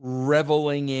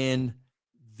 reveling in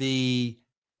the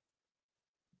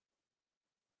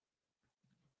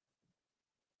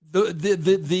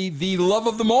love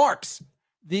of the Marks,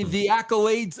 the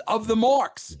accolades of the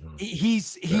Marks.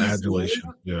 He's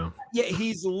adulation.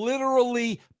 He's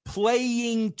literally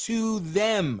playing to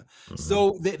them.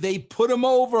 So they put him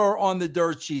over on the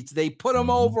dirt sheets. They put him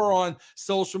over on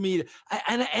social media.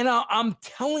 And I'm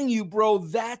telling you, bro,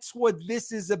 that's what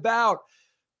this is about.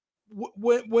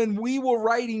 When we were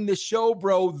writing the show,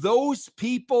 bro, those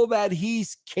people that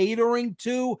he's catering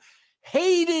to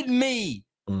hated me.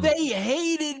 They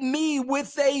hated me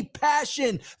with a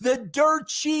passion. The dirt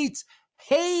sheets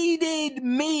hated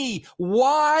me.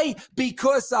 Why?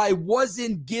 Because I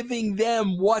wasn't giving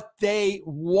them what they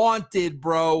wanted,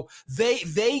 bro.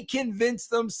 They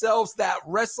convinced themselves that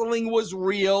wrestling was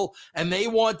real and they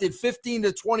wanted 15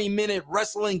 to 20 minute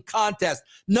wrestling contests.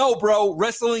 No, bro,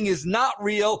 wrestling is not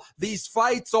real. These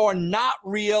fights are not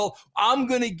real. I'm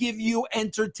going to give you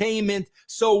entertainment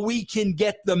so we can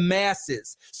get the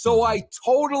masses. So I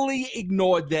totally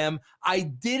ignored them. I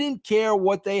didn't care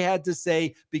what they had to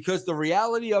say, because the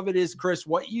reality of it is, Chris,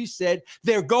 what you said,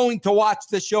 they're going to watch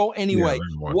the show anyway.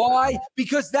 Why?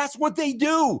 Because that's what they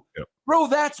do. Bro,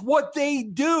 that's what they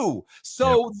do.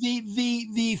 So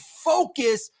the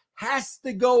focus has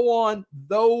to go on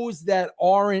those that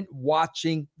aren't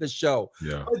watching the show.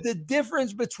 But the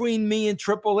difference between me and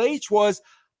Triple H was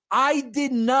I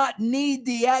did not need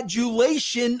the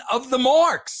adulation of the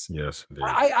Marks. Yes, indeed.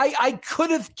 I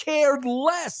could have cared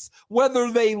less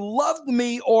whether they loved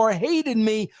me or hated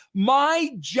me.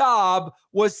 My job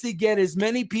was to get as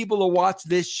many people to watch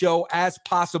this show as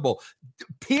possible.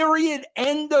 Period.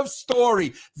 End of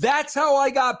story. That's how I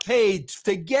got paid,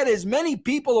 to get as many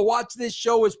people to watch this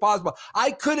show as possible.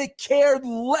 I could have cared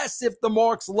less if the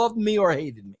Marks loved me or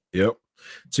hated me. Yep.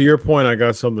 To your point, I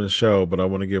got something to show, but I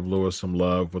want to give Lewis some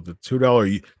love with the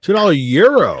 $2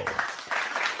 euro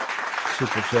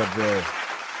super chat, bro.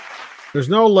 There's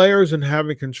no layers in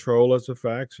having control as a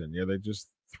faction. Yeah, they just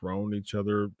thrown each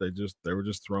other. They were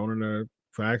just thrown in a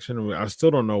faction. I still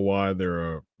don't know why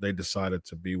they decided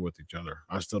to be with each other.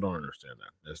 I still don't understand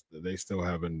that. They still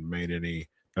haven't made any.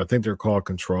 I think they're called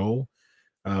Control.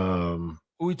 Who are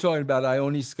we talking about?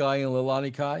 Ione Sky and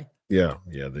Lilani Kai? Yeah,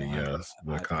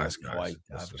 the Kai's guys.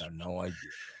 I've got no idea.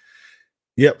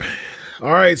 Yep.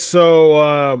 All right,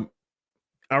 so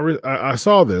I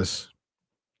saw this,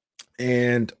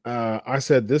 and I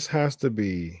said this has to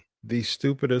be the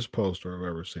stupidest poster I've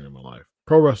ever seen in my life,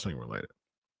 pro wrestling related.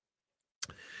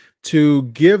 To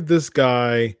give this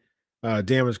guy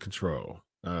Damage Control,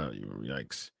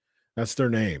 yikes, that's their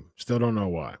name. Still don't know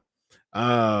why.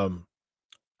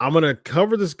 I'm going to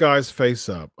cover this guy's face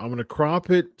up. I'm going to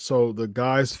crop it so the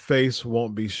guy's face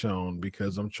won't be shown,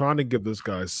 because I'm trying to give this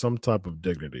guy some type of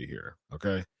dignity here.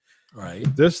 Okay. Right.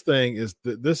 This is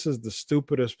the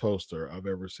stupidest poster I've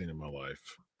ever seen in my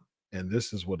life. And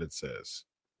this is what it says.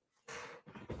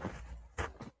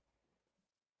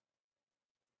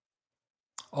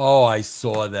 Oh, I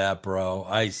saw that, bro.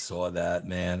 I saw that,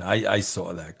 man. I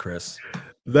saw that, Chris.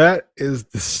 That is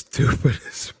the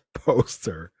stupidest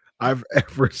poster I've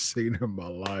ever seen in my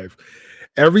life.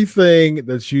 Everything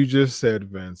that you just said,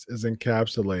 Vince, is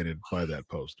encapsulated by that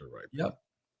poster right Yep.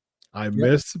 I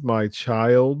missed my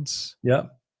child's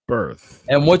birth.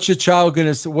 And what's your child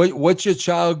gonna say? What's your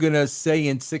child gonna say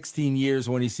in 16 years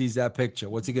when he sees that picture?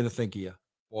 What's he gonna think of you?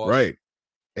 Right.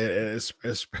 And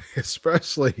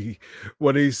especially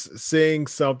when he's seeing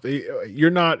something.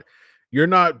 You're not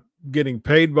getting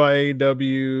paid by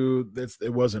AEW.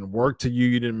 It wasn't work to you.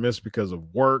 You didn't miss because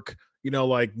of work.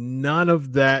 Like none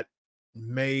of that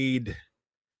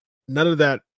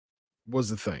was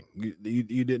the thing.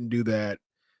 You didn't do that.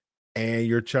 And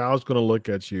your child's going to look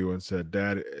at you and say,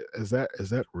 "Dad, is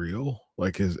that real?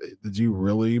 Like, did you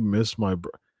really miss my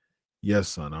Yes,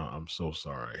 son. I'm so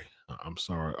sorry. I'm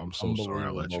sorry. I'm so sorry I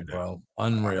let you down.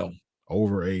 Unreal.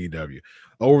 over AEW,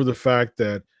 over the fact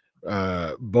that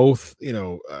both,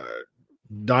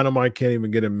 Dynamite can't even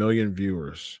get 1 million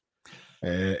viewers,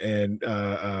 and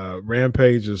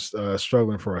Rampage is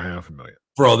struggling for 500,000.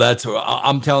 Bro, that's what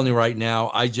I'm telling you right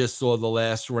now. I just saw the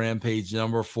last Rampage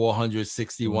number,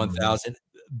 461,000.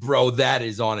 Bro, that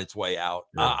is on its way out.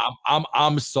 Yeah.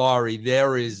 I'm sorry.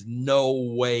 There is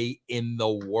no way in the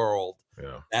world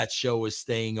that show is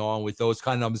staying on with those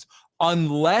kind of numbers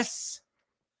unless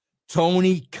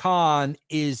Tony Khan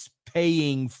is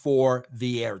paying for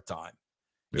the airtime.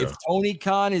 Yeah. If Tony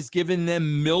Khan is giving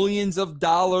them millions of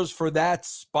dollars for that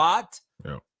spot,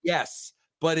 yes.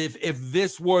 But if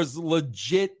this was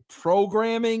legit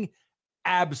programming,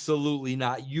 absolutely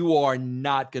not. You are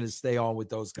not going to stay on with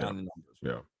those kind of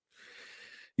numbers.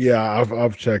 Yeah.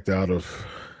 I've checked out of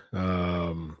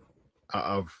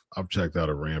I've checked out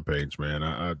of Rampage, man.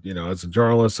 I as a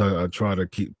journalist, I try to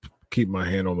keep my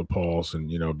hand on the pulse and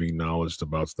be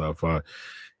knowledgeable about stuff. For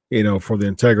the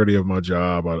integrity of my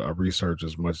job, I research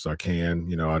as much as I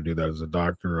can. I do that as a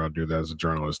doctor, I do that as a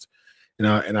journalist.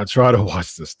 And I try to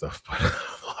watch this stuff, but I'm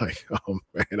like, oh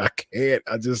man, I can't.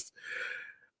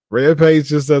 Rampage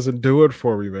just doesn't do it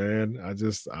for me, man.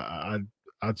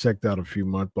 I checked out a few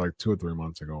months, like 2 or 3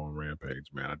 months ago on Rampage,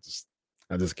 man.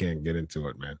 I just can't get into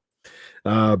it, man.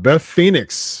 Beth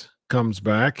Phoenix comes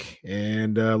back,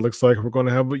 and looks like we're going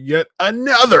to have yet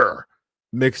another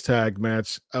mixed tag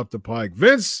match up the pike.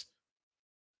 Vince,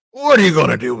 what are you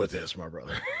going to do with this, my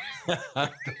brother?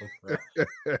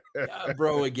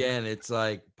 Bro, again, it's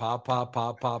like pop,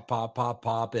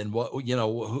 and what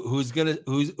who's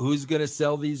gonna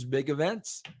sell these big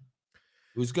events?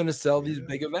 Who's gonna sell these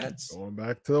big events? Going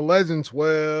back to the Legends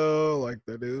well, like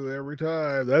they do every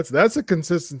time. That's a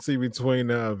consistency between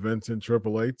Vince and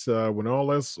Triple H. When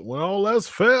all else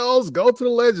fails, go to the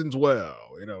Legends well.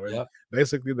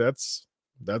 Basically that's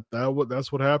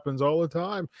what happens all the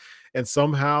time. And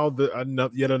somehow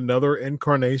yet another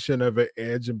incarnation of an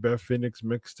Edge and Beth Phoenix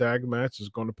mixed tag match is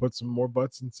going to put some more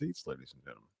butts in seats, ladies and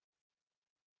gentlemen.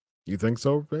 You think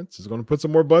so, Vince? Is going to put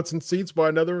some more butts in seats by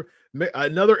another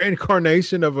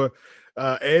incarnation of a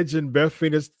Edge and Beth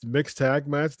Phoenix mixed tag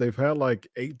match? They've had like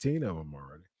 18 of them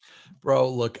already.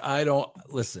 Bro, look, I don't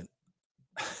listen.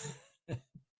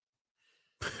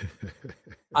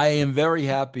 I am very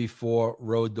happy for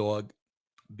Road Dogg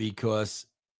because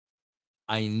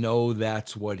I know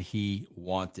that's what he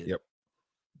wanted. Yep.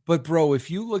 But bro,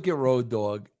 if you look at Road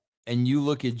Dogg and you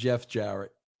look at Jeff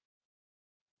Jarrett,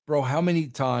 bro, how many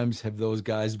times have those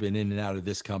guys been in and out of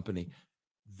this company?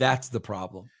 That's the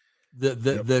problem.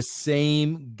 The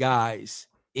same guys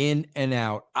in and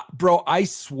out. Bro, I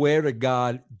swear to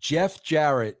God, Jeff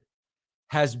Jarrett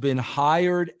has been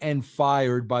hired and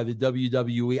fired by the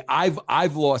WWE.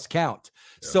 I've lost count.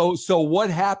 Yeah. So what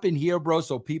happened here, bro?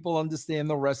 So people understand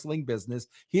the wrestling business.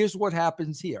 Here's what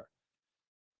happens here.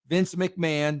 Vince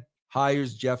McMahon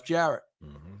hires Jeff Jarrett.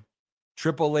 Mm-hmm.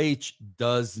 Triple H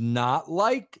does not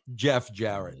like Jeff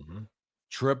Jarrett. Mm-hmm.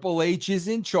 Triple H is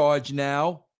in charge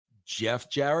now. Jeff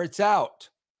Jarrett's out.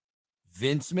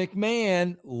 Vince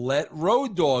McMahon let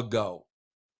Road Dogg go.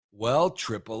 Well,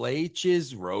 Triple H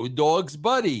is Road Dogg's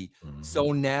buddy. Mm-hmm.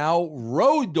 So now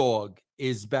Road Dogg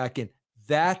is back in.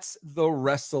 That's the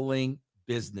wrestling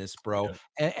business, bro.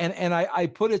 Yeah. And I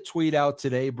put a tweet out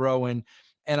today, bro, and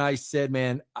I said,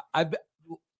 man, I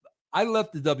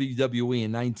left the WWE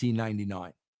in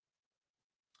 1999.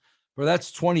 Bro,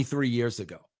 that's 23 years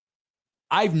ago.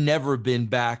 I've never been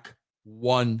back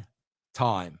one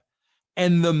time.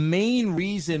 And the main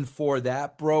reason for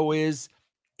that, bro, is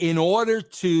in order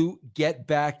to get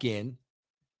back in,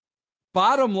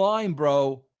 bottom line,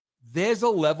 bro, there's a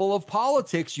level of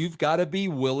politics you've got to be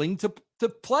willing to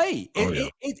play.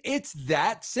 It's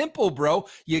that simple, bro.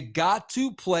 You got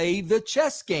to play the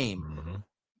chess game.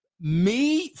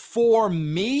 Mm-hmm. For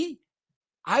me,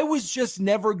 I was just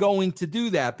never going to do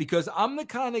that because I'm the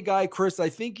kind of guy, Chris, I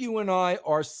think you and I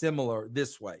are similar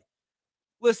this way.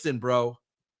 Listen, bro,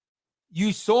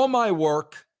 you saw my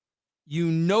work. You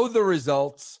know the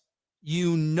results.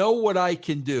 You know what I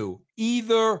can do.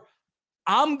 Either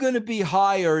I'm going to be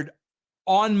hired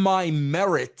on my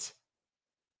merit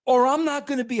or I'm not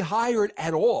going to be hired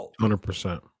at all.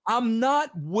 100%. I'm not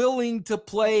willing to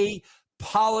play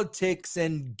politics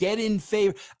and get in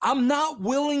favor. I'm not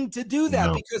willing to do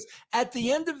that because at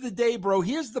the end of the day, bro,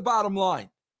 here's the bottom line.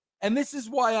 And this is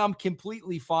why I'm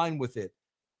completely fine with it.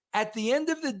 At the end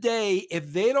of the day,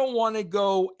 if they don't want to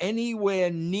go anywhere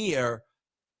near,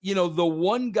 the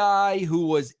one guy who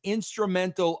was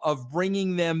instrumental of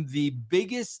bringing them the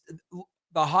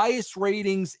highest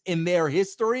ratings in their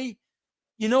history,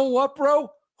 you know what, bro?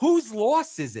 Whose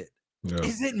loss is it? Yeah.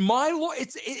 Is it my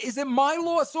loss? Is it my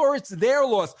loss or it's their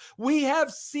loss? We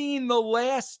have seen the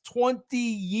last 20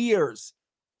 years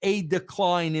a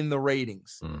decline in the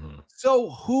ratings. Mm-hmm.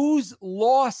 So whose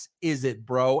loss is it,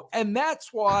 bro? And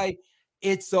that's why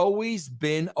it's always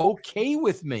been okay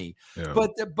with me. Yeah.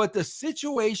 But the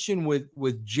situation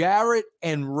with Jarrett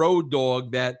and Road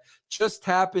Dogg that just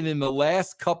happened in the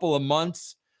last couple of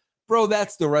months, bro,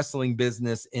 that's the wrestling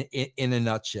business in a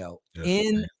nutshell. Yes.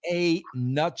 In a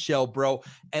nutshell, bro.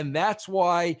 And that's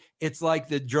why it's like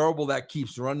the gerbil that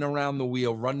keeps running around the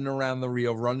wheel, running around the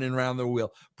wheel, running around the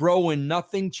wheel. Bro, when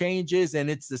nothing changes and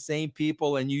it's the same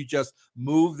people and you just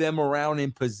move them around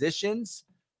in positions,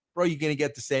 bro, you're going to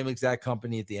get the same exact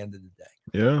company at the end of the day.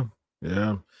 Yeah.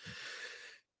 Yeah.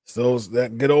 So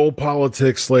that good old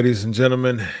politics, ladies and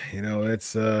gentlemen, you know,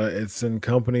 it's in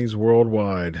companies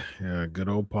worldwide. Yeah, good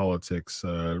old politics.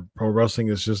 Pro wrestling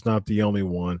is just not the only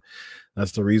one.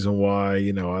 That's the reason why,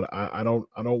 you know, I don't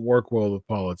work well with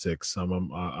politics. I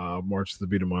march to the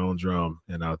beat of my own drum,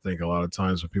 and I think a lot of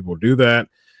times when people do that,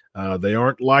 they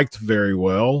aren't liked very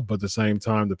well. But at the same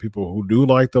time, the people who do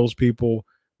like those people,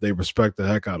 they respect the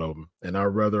heck out of them. And I'd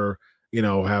rather, you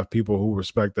know, have people who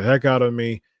respect the heck out of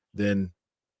me than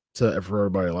for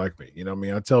everybody like me. You know what I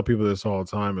mean? I tell people this all the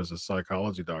time as a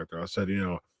psychology doctor. I said, you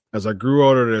know, as I grew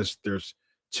older, there's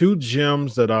two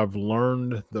gems that I've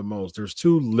learned the most. There's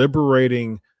two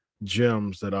liberating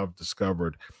gems that I've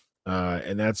discovered.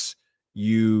 And that's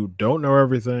you don't know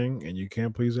everything and you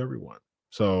can't please everyone.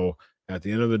 So at the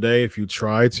end of the day, if you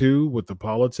try to with the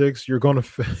politics, you're gonna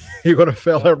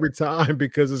fail every time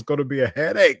because it's gonna be a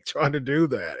headache trying to do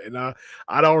that. And I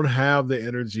don't have the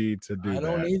energy to do that. I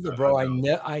don't either, bro.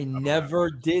 I never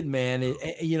did, man.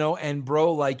 You know, and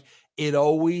bro, like it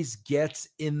always gets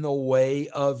in the way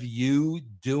of you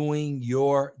doing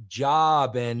your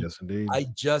job. And yes, indeed. I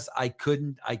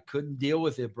couldn't deal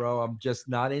with it, bro. I'm just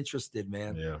not interested,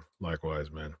 man. Yeah,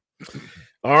 likewise, man.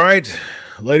 All right,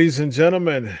 ladies and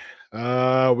gentlemen.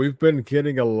 We've been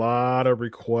getting a lot of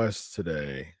requests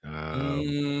today.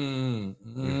 We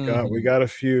got a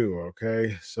few.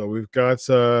 Okay, so we've got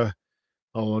let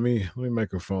me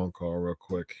make a phone call real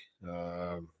quick.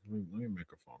 Let me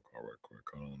make a phone call real quick.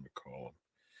 Hold on, let me call him.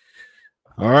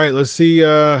 All right, let's see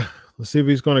if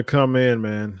he's going to come in,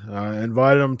 man.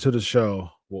 Invite him to the show.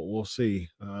 We'll see.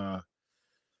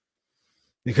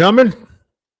 You coming?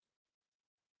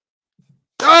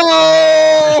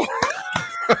 Oh!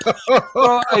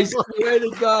 Bro, I swear to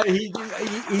God,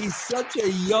 he's such a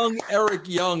young Eric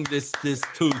Young. This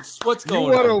Toots. What's going on?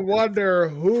 You want to wonder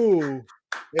who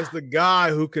is the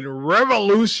guy who can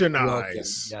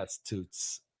revolutionize? Yes,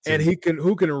 Toots. And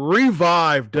who can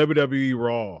revive WWE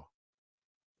RAW?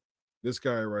 This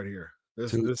guy right here.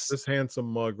 This handsome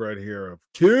mug right here of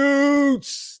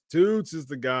Toots. Toots is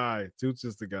the guy. Toots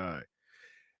is the guy.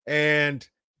 And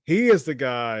he is the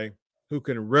guy who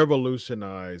can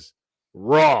revolutionize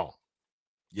RAW.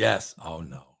 Yes. Oh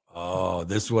no. Oh,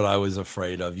 this is what I was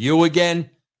afraid of. You again?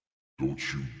 Don't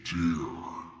you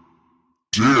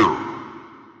dare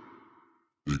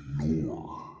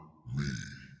ignore me.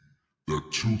 That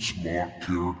Toots Monk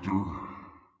character,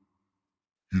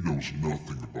 he knows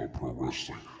nothing about pro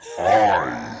wrestling.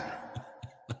 I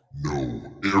know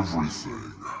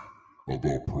everything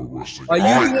about pro wrestling.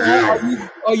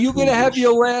 Are you gonna have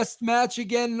your last match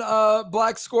again,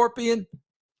 Black Scorpion?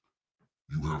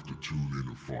 You have to tune in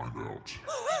and find out.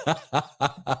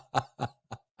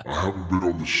 I haven't been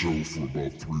on the show for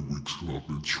about 3 weeks because I've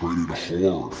been traded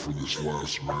hard for this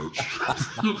last match.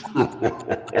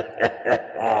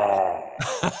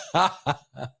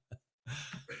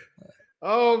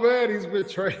 Oh man, he's been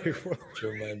traded for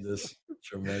tremendous.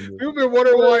 You've been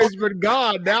wondering why he's been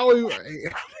gone. Now we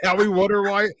wonder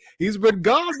why he's been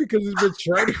gone because he's been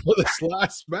traded for this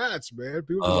last match, man.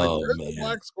 People are like, "Where's the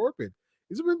Black Scorpion?"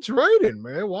 He's been trading,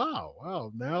 man.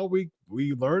 Wow. Now we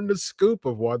learned the scoop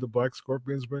of why the Black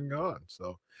Scorpion's been gone.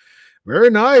 So very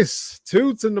nice.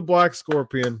 Toots and the Black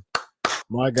Scorpion.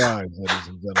 My guys, ladies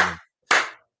and gentlemen.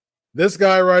 This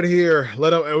guy right here.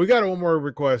 We got one more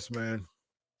request, man.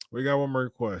 We got one more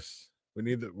request. We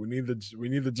need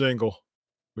the jingle.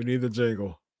 We need the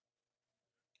jingle.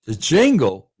 The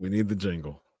jingle? We need the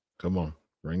jingle. Come on.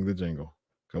 Bring the jingle.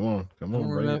 Come on.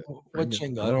 What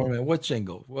jingle? I don't remember. What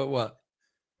jingle? What?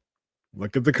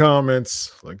 Look at the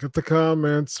comments. I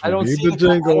don't see the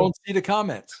jingle. I don't see the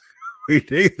comments. We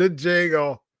need the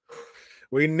jingle.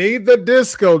 We need the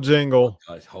disco jingle.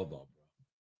 Oh, guys, hold on, bro.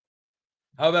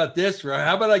 How about this, right?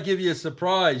 How about I give you a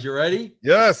surprise? You ready?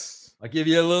 Yes. I'll give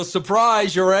you a little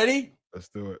surprise. You ready? Let's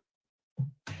do it.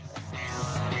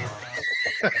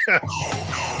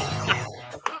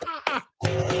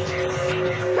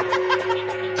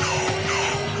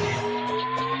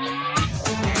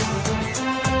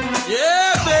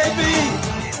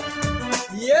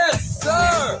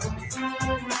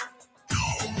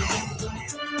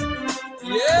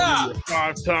 Yeah.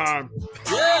 5-time.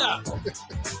 Yeah.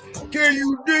 Can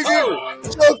you dig it,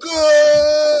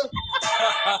 sucker?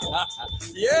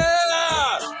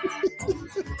 Yeah.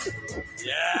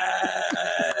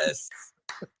 Yes.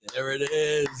 There it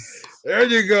is. There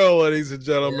you go, ladies and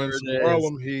gentlemen. There Some it is.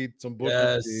 Harlem Heat, some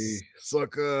Booker T. Yes.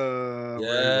 Sucker.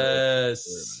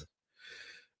 Yes.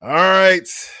 All right.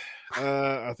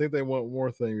 I think they want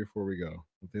more thing before we go.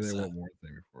 I think they want more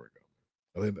thing before we go.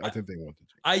 I think they want the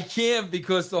G. I can't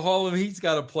because the Harlem Heat's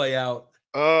got to play out.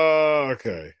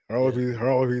 Okay.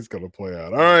 Harlem Heat's gonna play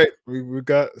out. All right. We've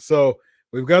got the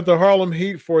Harlem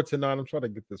Heat for tonight. I'm trying to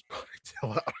get this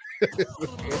ponytail out.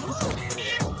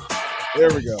 There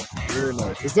we go. Very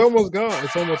nice. It's almost gone.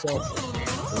 It's almost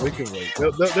off. We can wait.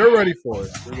 They're ready for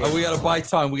it. Oh, we gotta buy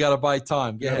time. We gotta buy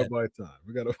time. We gotta buy time.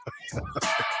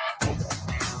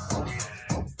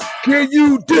 Can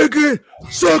you dig it,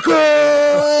 sucker?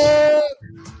 I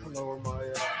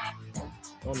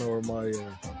don't know where my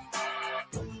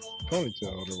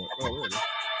ponytail. Oh,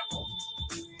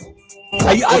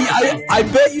 I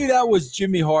bet you that was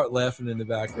Jimmy Hart laughing in the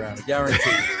background. I guarantee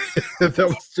you. that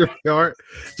was Jimmy Hart.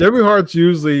 Jimmy Hart's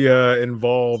usually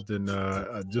involved in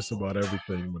just about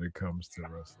everything when it comes to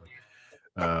wrestling.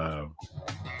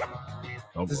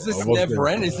 Does this never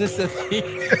end? Is this a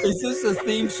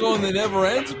theme song that never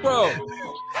ends, bro?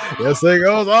 Yes, it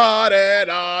goes on and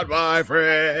on, my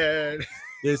friend.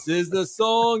 This is the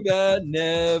song that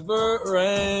never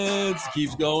ends.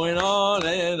 Keeps going on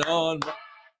and on.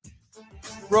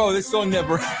 Bro, this song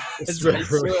never ends.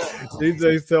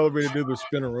 DJ's telling me to do the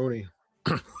spinneroonie.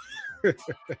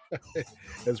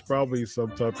 It's probably some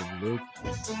type of loop.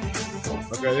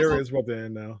 Okay, there it is about to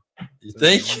end now. You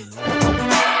think?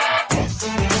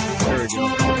 There we go.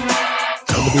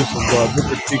 I'm gonna do some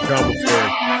Booker T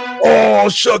commentary. Oh,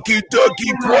 shucky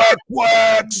ducky quack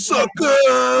quack sucker!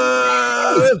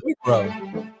 Bro.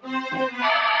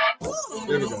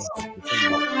 There we go.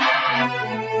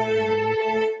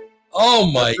 Oh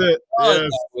my God, yes.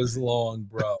 that was long,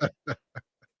 bro.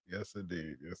 Yes,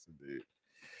 indeed. Yes, indeed.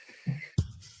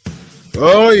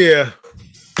 Oh, yeah.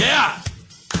 Yeah.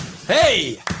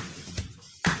 Hey.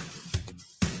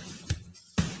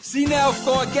 See, now if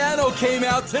Gargano came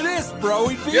out to this, bro,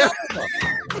 he'd be over.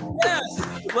 Yes.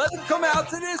 Let him come out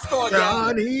to this, Gargano.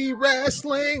 Johnny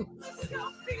Wrestling.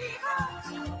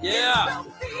 Yeah.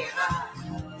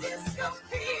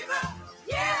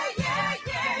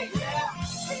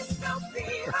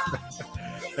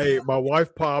 Hey, my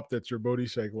wife popped at your booty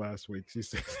shake last week. She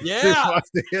said, "Yeah,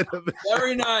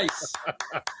 very nice."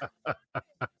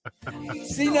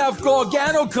 See, now if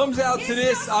Gargano comes out to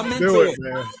this, I'm into it.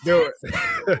 Man. Do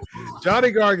it.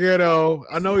 Johnny Gargano,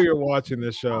 I know you're watching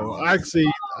this show. Actually,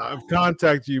 I've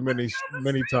contacted you many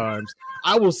times.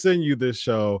 I will send you this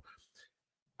show.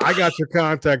 I got your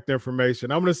contact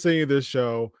information. I'm going to send you this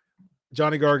show.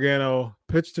 Johnny Gargano,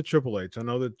 pitch to Triple H. I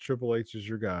know that Triple H is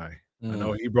your guy. I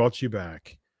know he brought you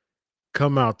back.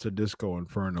 Come out to Disco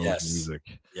Inferno's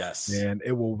music. Yes. And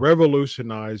it will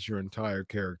revolutionize your entire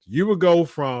character. You will go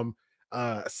from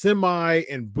semi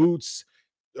and boots,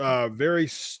 very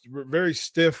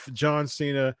stiff John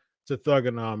Cena to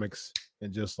Thugonomics,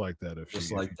 and just like that.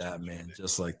 Just like that, man.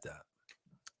 Just like that.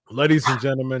 Ladies and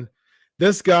gentlemen,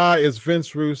 this guy is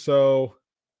Vince Russo.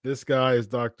 This guy is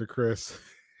Dr. Chris.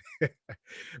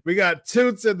 We got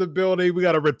Toots in the building. We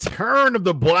got a return of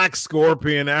the Black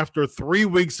Scorpion after 3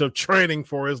 weeks of training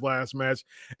for his last match.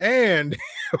 And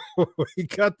we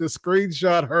got the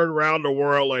screenshot heard around the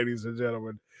world, ladies and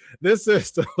gentlemen. This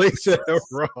is the Legion of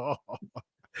Raw.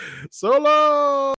 So long.